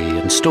one day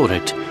and store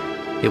it,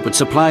 it would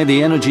supply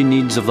the energy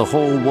needs of the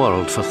whole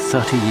world for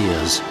 30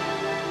 years.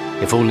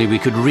 If only we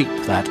could reap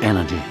that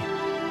energy.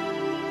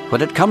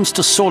 When it comes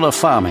to solar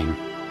farming,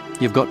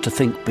 you've got to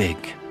think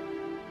big.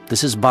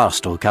 This is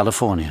Barstow,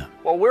 California.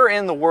 Well, we're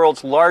in the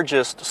world's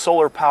largest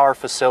solar power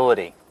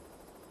facility.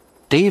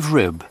 Dave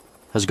Ribb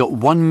has got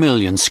 1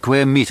 million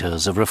square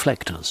meters of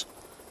reflectors.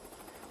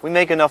 We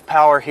make enough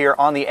power here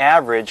on the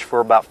average for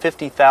about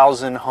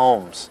 50,000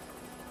 homes.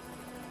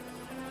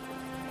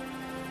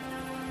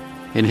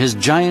 In his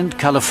giant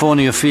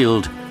California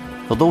field,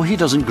 although he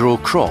doesn't grow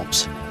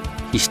crops,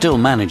 he still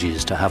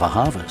manages to have a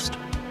harvest.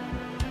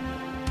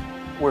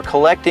 We're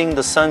collecting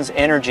the sun's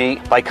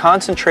energy by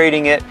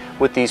concentrating it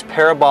with these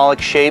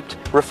parabolic-shaped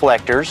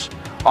reflectors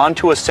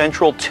onto a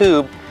central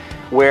tube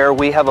where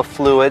we have a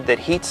fluid that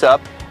heats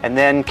up and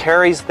then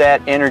carries that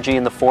energy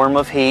in the form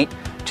of heat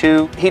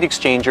to heat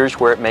exchangers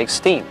where it makes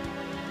steam.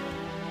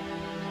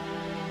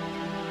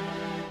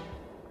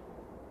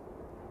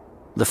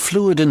 The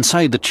fluid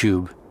inside the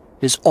tube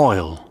is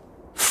oil,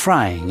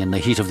 frying in the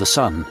heat of the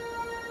sun.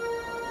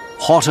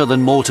 Hotter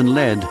than molten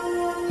lead,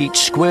 each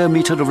square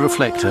meter of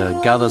reflector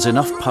gathers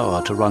enough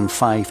power to run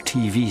 5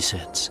 TV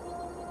sets.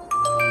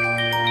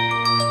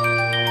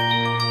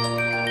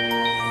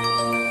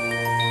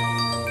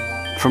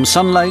 From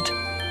sunlight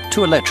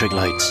to electric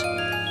lights.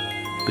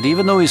 But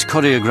even though he's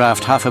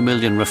choreographed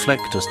 500,000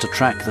 reflectors to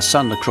track the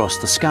sun across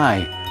the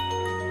sky,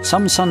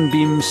 some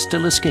sunbeams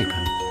still escape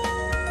him.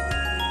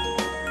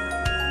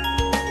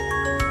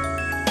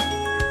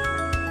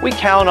 We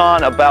count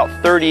on about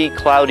 30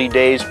 cloudy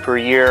days per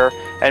year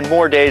and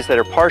more days that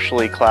are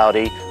partially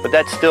cloudy, but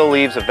that still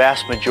leaves a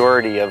vast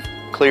majority of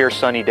clear,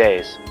 sunny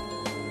days.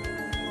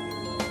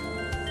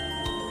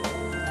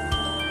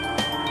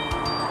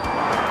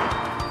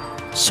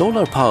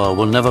 Solar power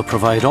will never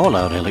provide all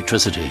our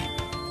electricity.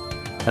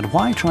 And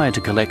why try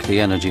to collect the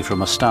energy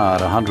from a star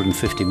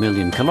 150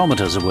 million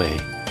kilometers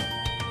away?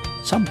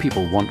 Some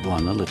people want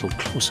one a little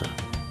closer.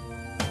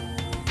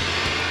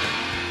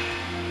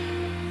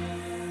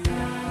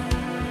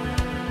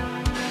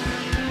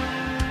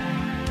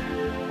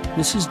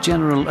 This is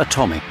General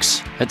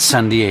Atomics at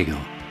San Diego.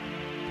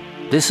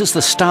 This is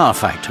the Star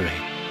Factory,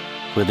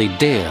 where they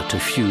dare to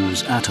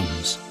fuse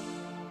atoms.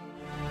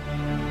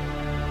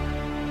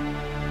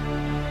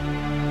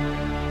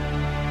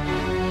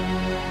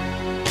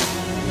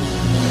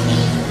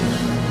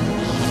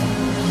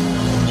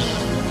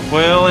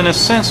 Well, in a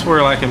sense,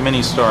 we're like a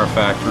mini star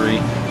factory.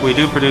 We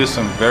do produce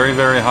some very,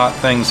 very hot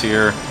things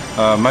here,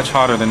 much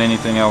hotter than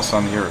anything else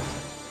on the Earth.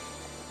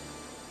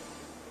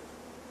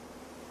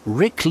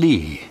 Rick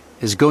Lee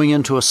is going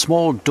into a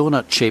small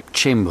donut-shaped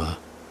chamber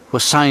where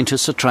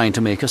scientists are trying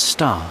to make a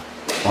star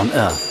on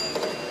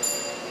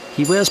Earth.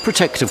 He wears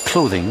protective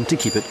clothing to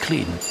keep it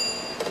clean.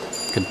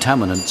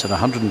 Contaminants at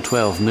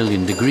 112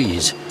 million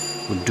degrees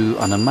would do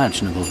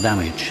unimaginable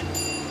damage.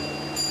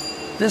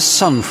 This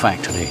sun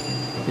factory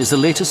is the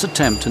latest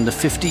attempt in the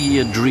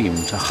 50-year dream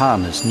to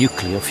harness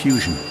nuclear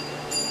fusion.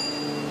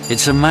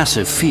 It's a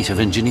massive feat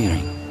of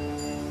engineering.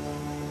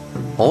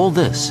 All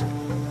this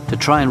to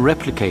try and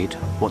replicate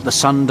what the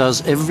sun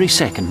does every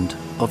second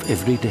of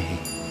every day.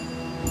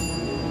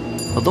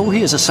 Although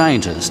he is a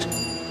scientist,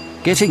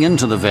 getting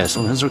into the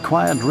vessel has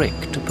required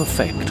Rick to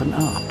perfect an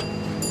art.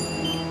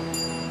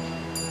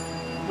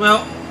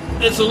 Well,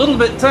 it's a little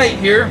bit tight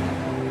here.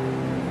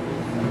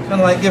 Kind of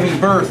like giving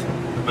birth.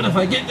 But if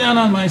I get down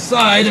on my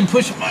side and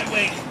push my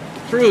way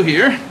through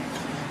here,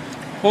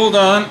 hold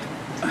on,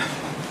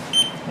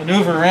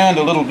 maneuver around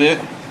a little bit,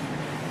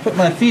 put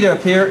my feet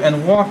up here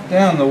and walk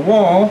down the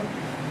wall,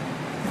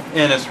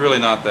 and it's really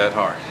not that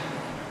hard.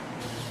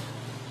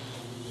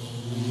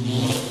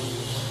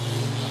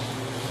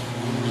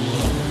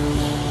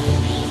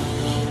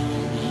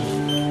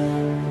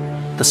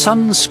 The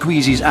sun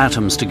squeezes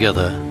atoms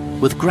together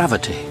with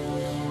gravity.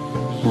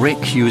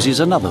 Rick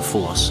uses another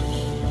force.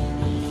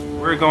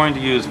 We're going to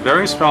use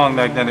very strong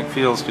magnetic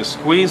fields to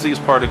squeeze these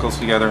particles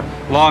together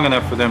long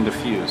enough for them to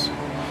fuse.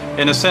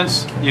 In a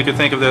sense, you could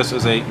think of this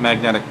as a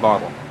magnetic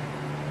bottle.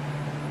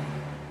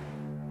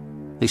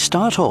 They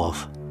start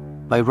off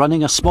by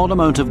running a small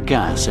amount of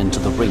gas into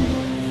the ring.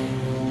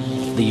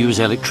 They use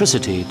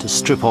electricity to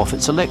strip off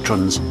its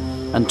electrons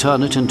and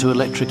turn it into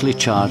electrically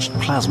charged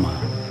plasma.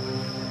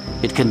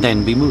 It can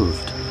then be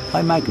moved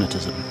by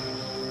magnetism.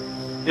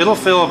 It'll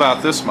fill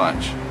about this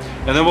much,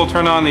 and then we'll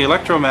turn on the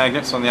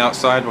electromagnets on the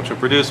outside, which will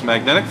produce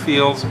magnetic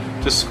fields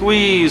to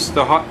squeeze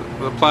the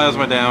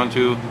plasma down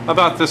to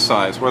about this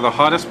size, where the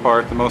hottest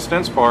part, the most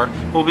dense part,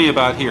 will be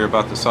about here,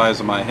 about the size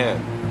of my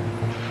head.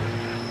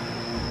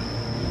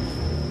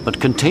 But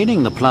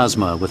containing the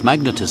plasma with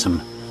magnetism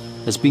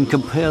has been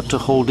compared to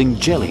holding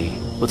jelly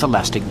with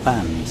elastic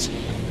bands.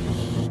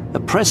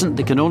 At present,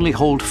 they can only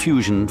hold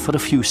fusion for a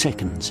few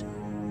seconds.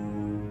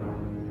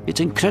 It's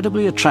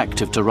incredibly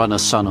attractive to run a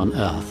sun on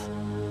Earth.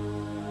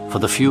 For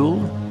the fuel,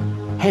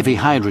 heavy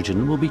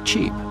hydrogen will be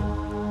cheap.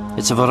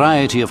 It's a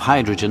variety of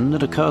hydrogen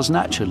that occurs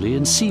naturally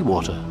in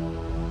seawater.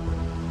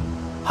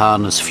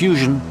 Harness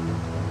fusion,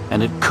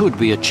 and it could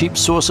be a cheap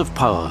source of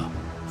power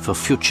for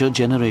future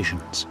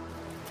generations.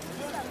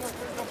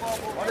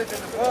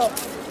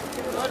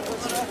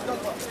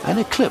 An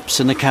eclipse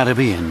in the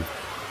Caribbean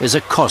is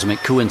a cosmic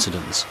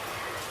coincidence.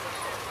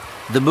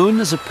 The moon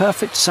is a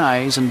perfect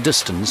size and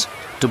distance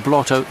to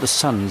blot out the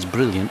sun's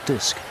brilliant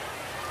disk.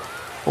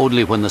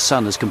 Only when the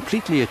sun is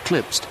completely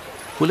eclipsed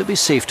will it be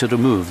safe to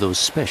remove those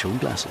special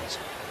glasses.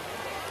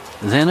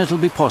 Then it'll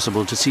be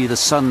possible to see the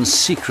sun's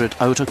secret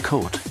outer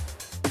coat,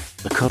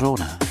 the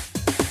corona.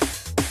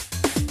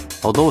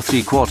 Although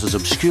 3/4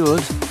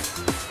 obscured,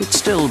 it's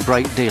still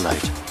bright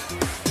daylight.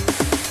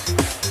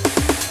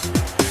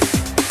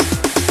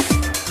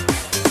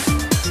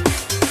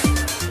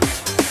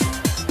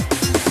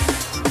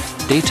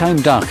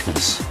 Daytime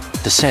darkness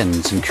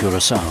descends in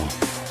Curacao.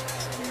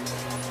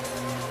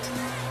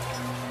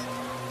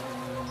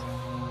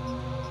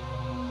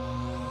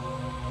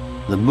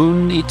 The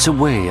moon eats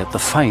away at the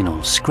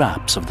final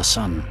scraps of the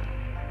sun.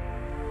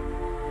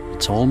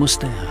 It's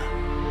almost there.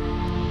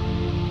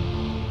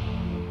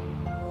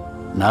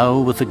 Now,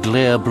 with the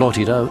glare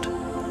blotted out,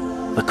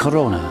 the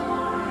corona,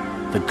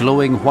 the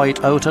glowing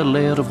white outer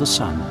layer of the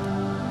sun,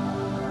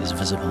 is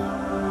visible.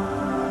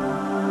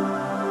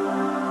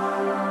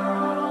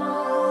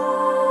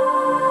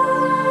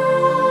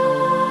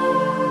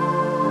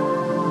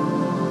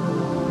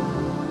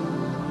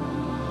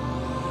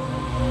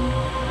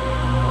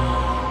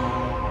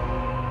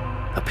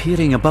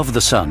 Appearing above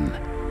the sun,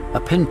 a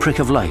pinprick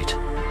of light,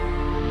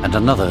 and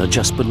another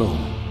just below.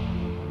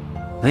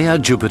 They are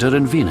Jupiter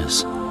and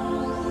Venus.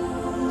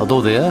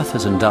 Although the Earth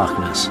is in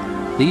darkness,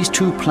 these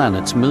two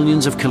planets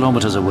millions of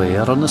kilometers away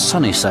are on the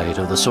sunny side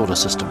of the solar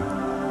system.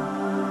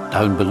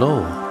 Down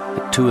below,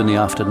 at 2 in the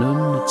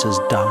afternoon, it's as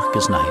dark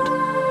as night.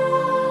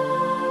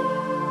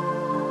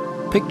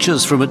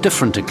 Pictures from a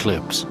different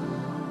eclipse,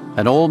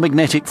 and all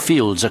magnetic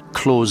fields are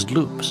closed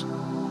loops.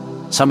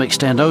 Some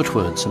extend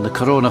outwards and the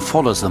corona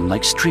follows them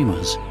like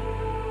streamers.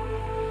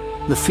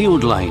 The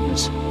field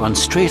lines run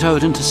straight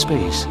out into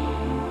space,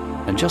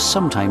 and just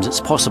sometimes it's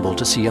possible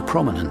to see a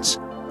prominence.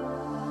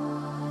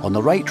 On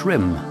the right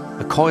rim,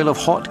 a coil of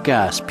hot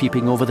gas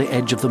peeping over the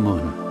edge of the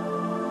moon.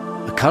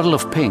 A curl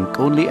of pink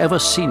only ever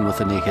seen with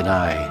the naked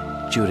eye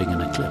during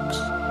an eclipse.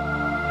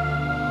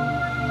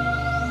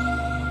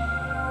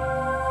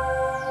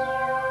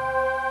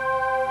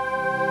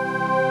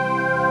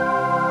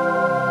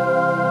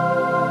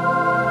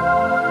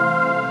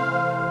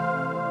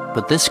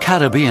 But this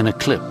Caribbean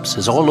eclipse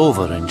is all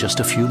over in just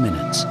a few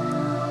minutes.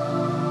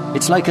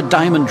 It's like a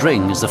diamond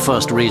ring as the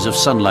first rays of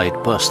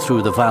sunlight burst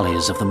through the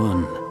valleys of the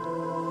moon.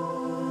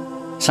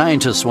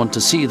 Scientists want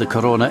to see the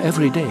corona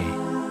every day,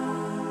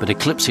 but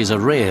eclipses are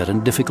rare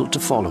and difficult to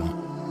follow,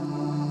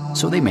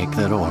 so they make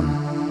their own.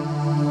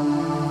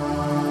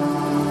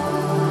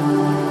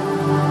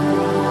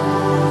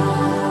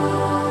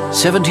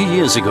 "70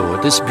 years ago,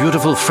 at this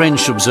beautiful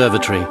French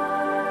observatory,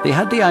 they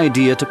had the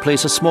idea to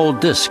place a small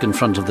disc in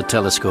front of the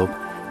telescope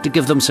to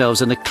give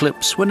themselves an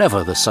eclipse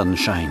whenever the sun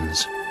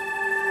shines.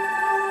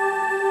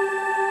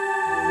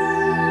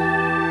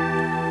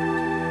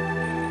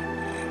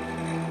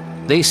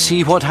 They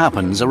see what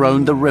happens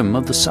around the rim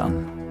of the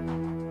sun.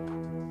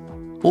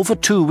 Over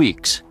 2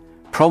 weeks,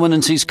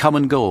 prominences come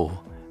and go,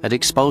 and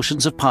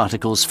expulsions of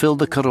particles fill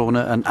the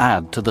corona and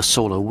add to the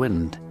solar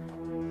wind.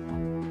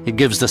 It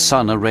gives the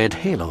sun a red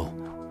halo.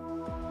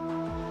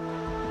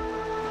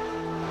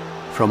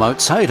 From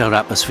outside our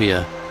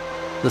atmosphere,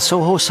 the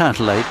SOHO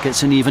satellite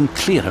gets an even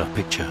clearer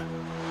picture.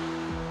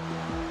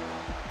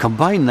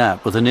 Combine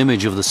that with an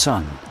image of the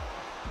sun,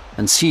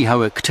 and see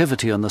how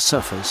activity on the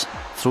surface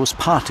throws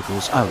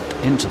particles out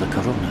into the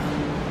corona.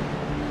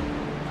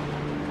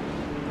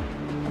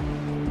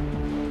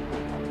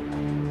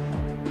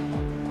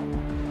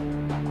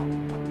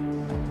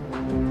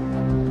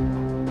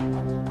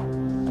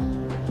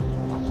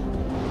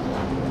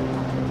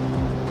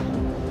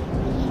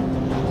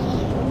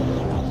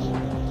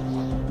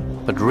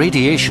 But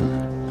radiation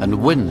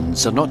and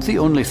winds are not the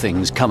only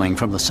things coming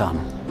from the sun.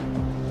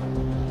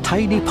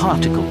 Tiny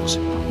particles,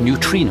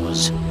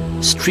 neutrinos,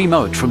 stream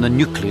out from the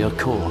nuclear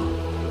core.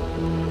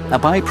 A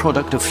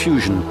byproduct of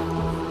fusion,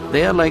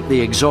 they are like the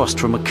exhaust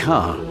from a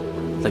car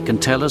that can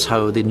tell us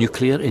how the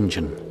nuclear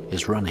engine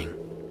is running.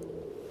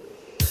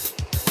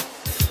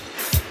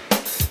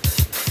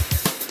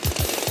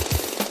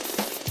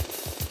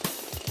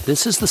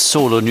 This is the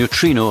Solar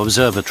Neutrino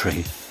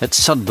Observatory at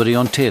Sudbury,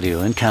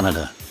 Ontario in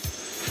Canada.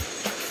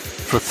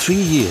 For 3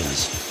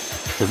 years,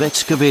 they've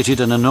excavated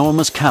an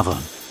enormous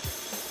cavern,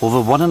 over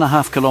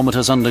 1.5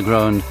 kilometers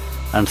underground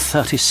and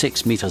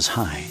 36 meters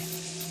high.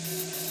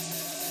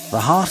 The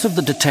heart of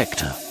the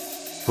detector,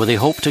 where they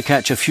hope to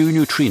catch a few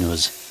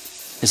neutrinos,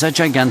 is a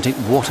gigantic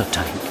water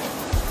tank.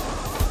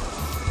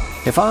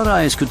 If our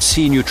eyes could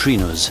see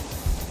neutrinos,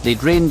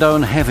 they'd rain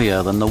down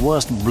heavier than the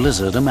worst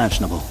blizzard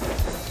imaginable.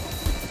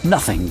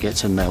 Nothing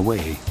gets in their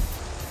way.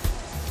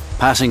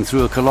 Passing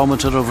through a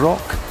kilometer of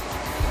rock,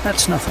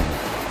 that's nothing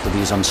for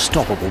these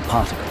unstoppable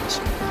particles.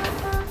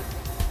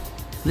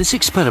 This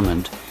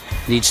experiment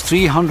needs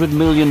 $300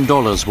 million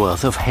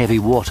worth of heavy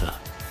water.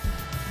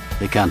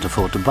 They can't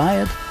afford to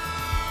buy it,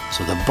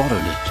 so they've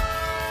borrowed it.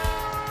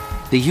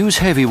 They use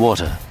heavy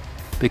water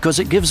because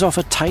it gives off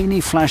a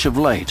tiny flash of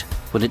light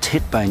when it's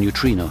hit by a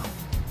neutrino,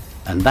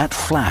 and that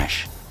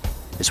flash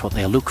is what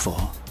they look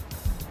for.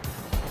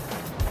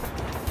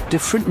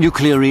 Different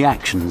nuclear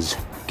reactions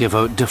give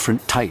out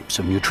different types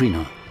of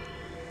neutrino.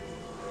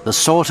 The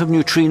sort of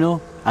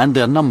neutrino and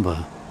their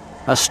number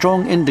are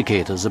strong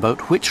indicators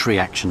about which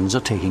reactions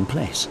are taking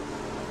place.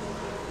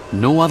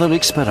 No other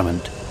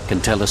experiment can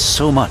tell us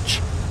so much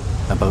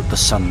about the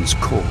sun's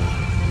core.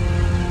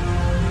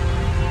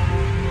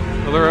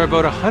 Well, there are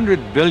about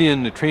 100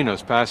 billion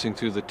neutrinos passing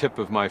through the tip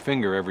of my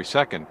finger every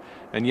second,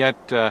 and yet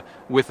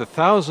with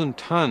 1,000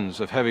 tons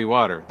of heavy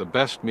water, the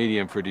best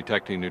medium for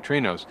detecting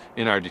neutrinos,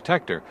 in our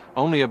detector,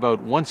 only about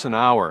once an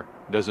hour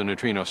does a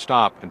neutrino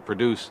stop and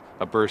produce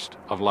a burst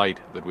of light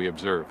that we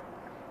observe.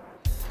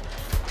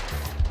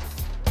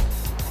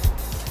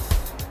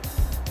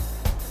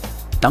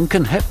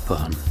 Duncan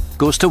Hepburn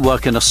goes to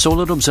work in a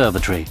solar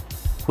observatory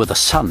where the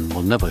sun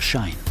will never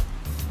shine.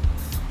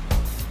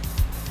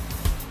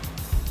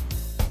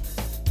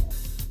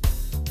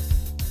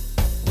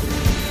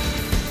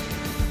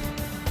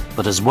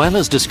 But as well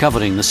as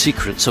discovering the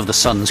secrets of the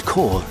sun's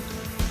core,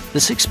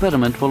 this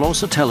experiment will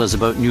also tell us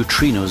about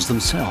neutrinos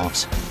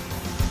themselves.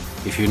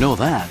 If you know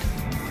that,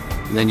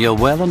 then you're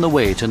well on the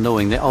way to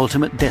knowing the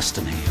ultimate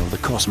destiny of the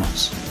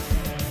cosmos.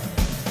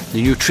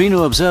 The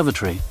Neutrino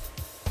Observatory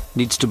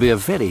needs to be a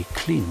very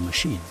clean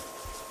machine.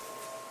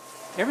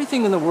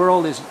 Everything in the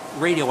world is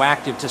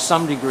radioactive to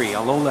some degree, a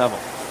low level.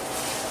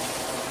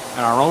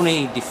 And our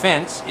only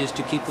defense is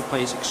to keep the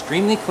place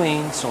extremely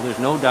clean so there's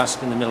no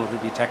dust in the middle of the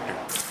detector.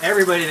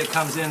 Everybody that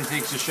comes in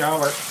takes a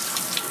shower.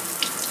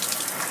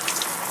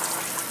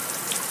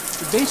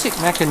 The basic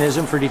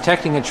mechanism for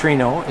detecting a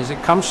neutrino is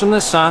it comes from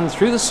the sun,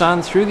 through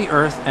the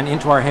earth, and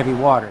into our heavy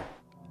water.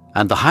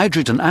 And the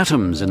hydrogen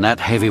atoms in that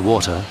heavy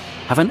water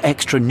have an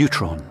extra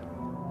neutron.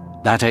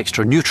 That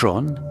extra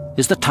neutron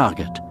is the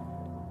target.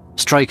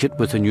 Strike it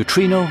with a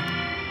neutrino,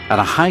 and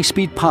a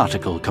high-speed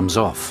particle comes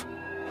off.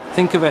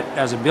 Think of it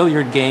as a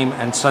billiard game,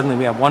 and suddenly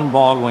we have one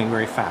ball going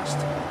very fast.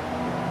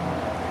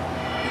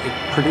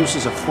 It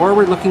produces a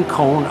forward-looking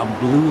cone of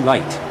blue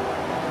light.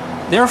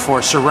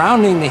 Therefore,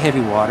 surrounding the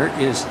heavy water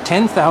is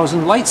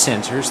 10,000 light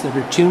sensors that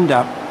are tuned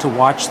up to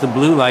watch the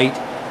blue light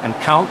and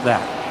count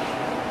that.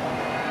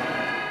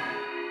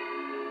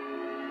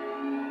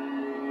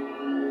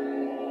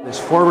 This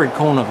forward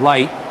cone of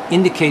light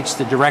indicates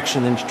the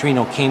direction the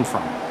neutrino came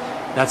from.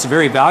 That's a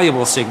very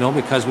valuable signal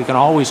because we can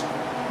always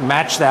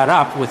match that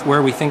up with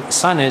where we think the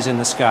sun is in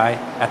the sky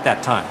at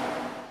that time.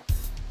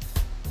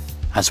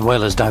 As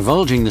well as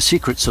divulging the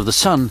secrets of the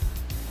sun,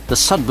 the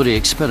Sudbury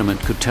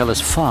experiment could tell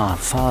us far,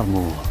 far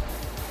more.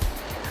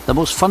 The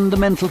most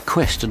fundamental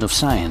question of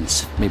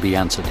science may be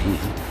answered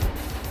here.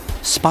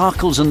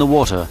 Sparkles in the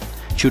water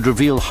should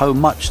reveal how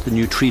much the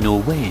neutrino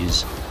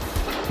weighs.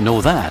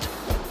 Know that,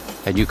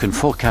 and you can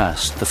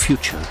forecast the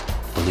future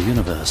of the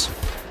universe.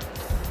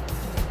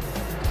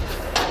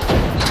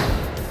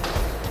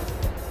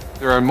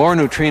 There are more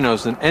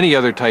neutrinos than any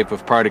other type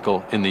of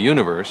particle in the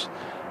universe.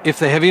 If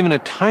they have even a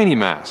tiny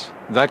mass,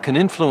 that can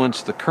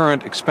influence the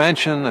current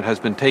expansion that has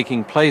been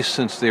taking place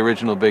since the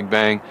original Big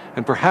Bang,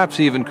 and perhaps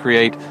even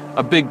create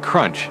a big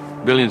crunch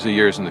billions of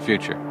years in the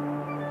future.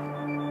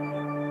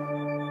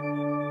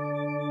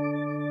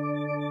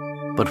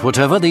 But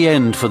whatever the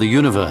end for the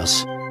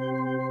universe,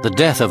 the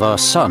death of our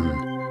sun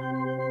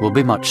will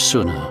be much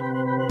sooner.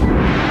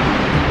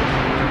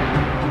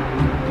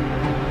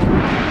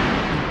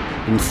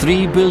 In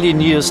 3 billion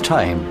years'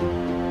 time,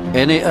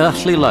 any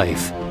earthly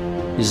life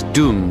is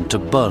doomed to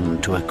burn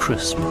to a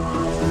crisp.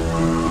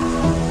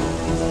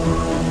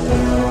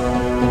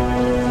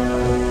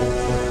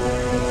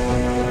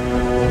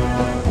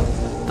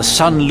 The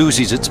sun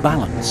loses its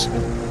balance,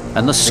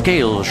 and the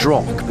scales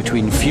rock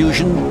between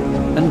fusion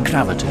and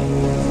gravity.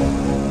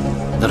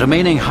 The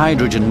remaining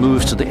hydrogen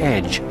moves to the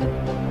edge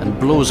and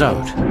blows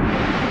out,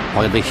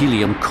 while the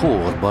helium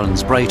core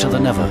burns brighter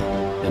than ever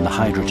in the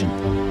hydrogen.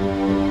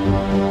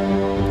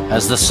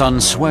 As the sun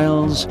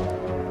swells,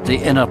 the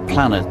inner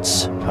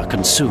planets are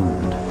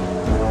consumed.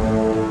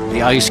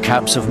 The ice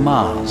caps of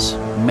Mars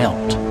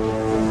melt.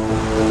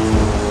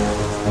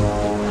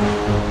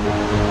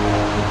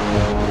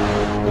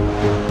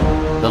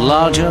 The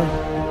larger,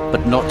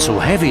 but not so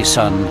heavy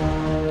sun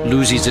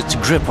loses its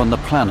grip on the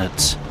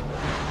planets,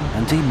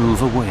 and they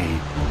move away.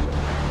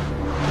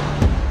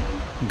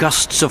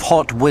 Gusts of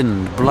hot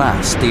wind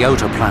blast the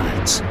outer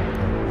planets.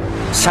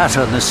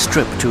 Saturn is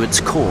stripped to its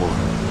core,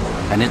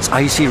 and its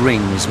icy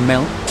rings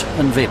melt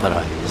and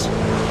vaporize.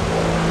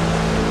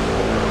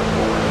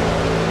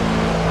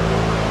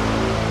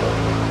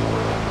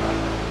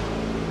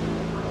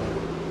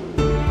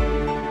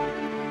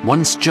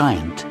 Once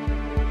giant,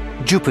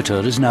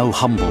 Jupiter is now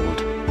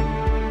humbled,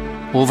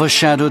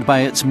 overshadowed by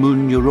its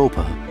moon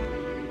Europa,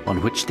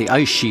 on which the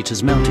ice sheet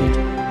has melted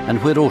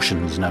and where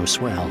oceans now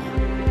swell.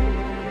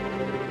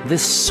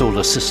 This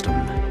solar system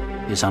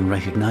is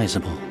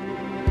unrecognizable.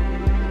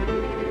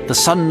 The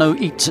sun now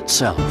eats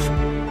itself,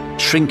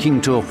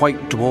 shrinking to a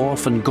white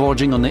dwarf and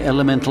gorging on the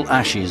elemental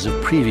ashes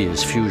of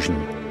previous fusion.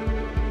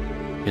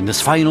 In this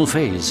final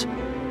phase,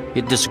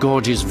 it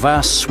disgorges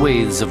vast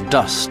swathes of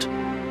dust,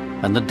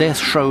 and the death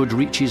shroud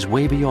reaches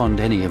way beyond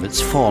any of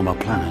its former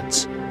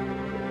planets.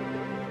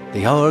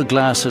 The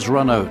hourglass has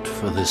run out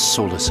for this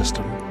solar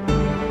system.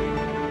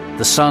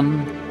 The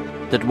sun,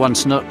 that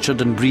once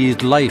nurtured and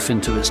breathed life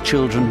into its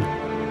children,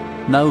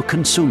 now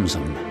consumes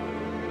them.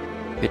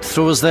 It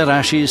throws their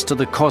ashes to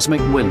the cosmic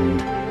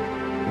wind,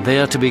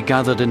 there to be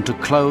gathered into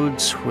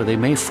clouds where they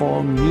may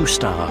form new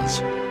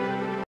stars.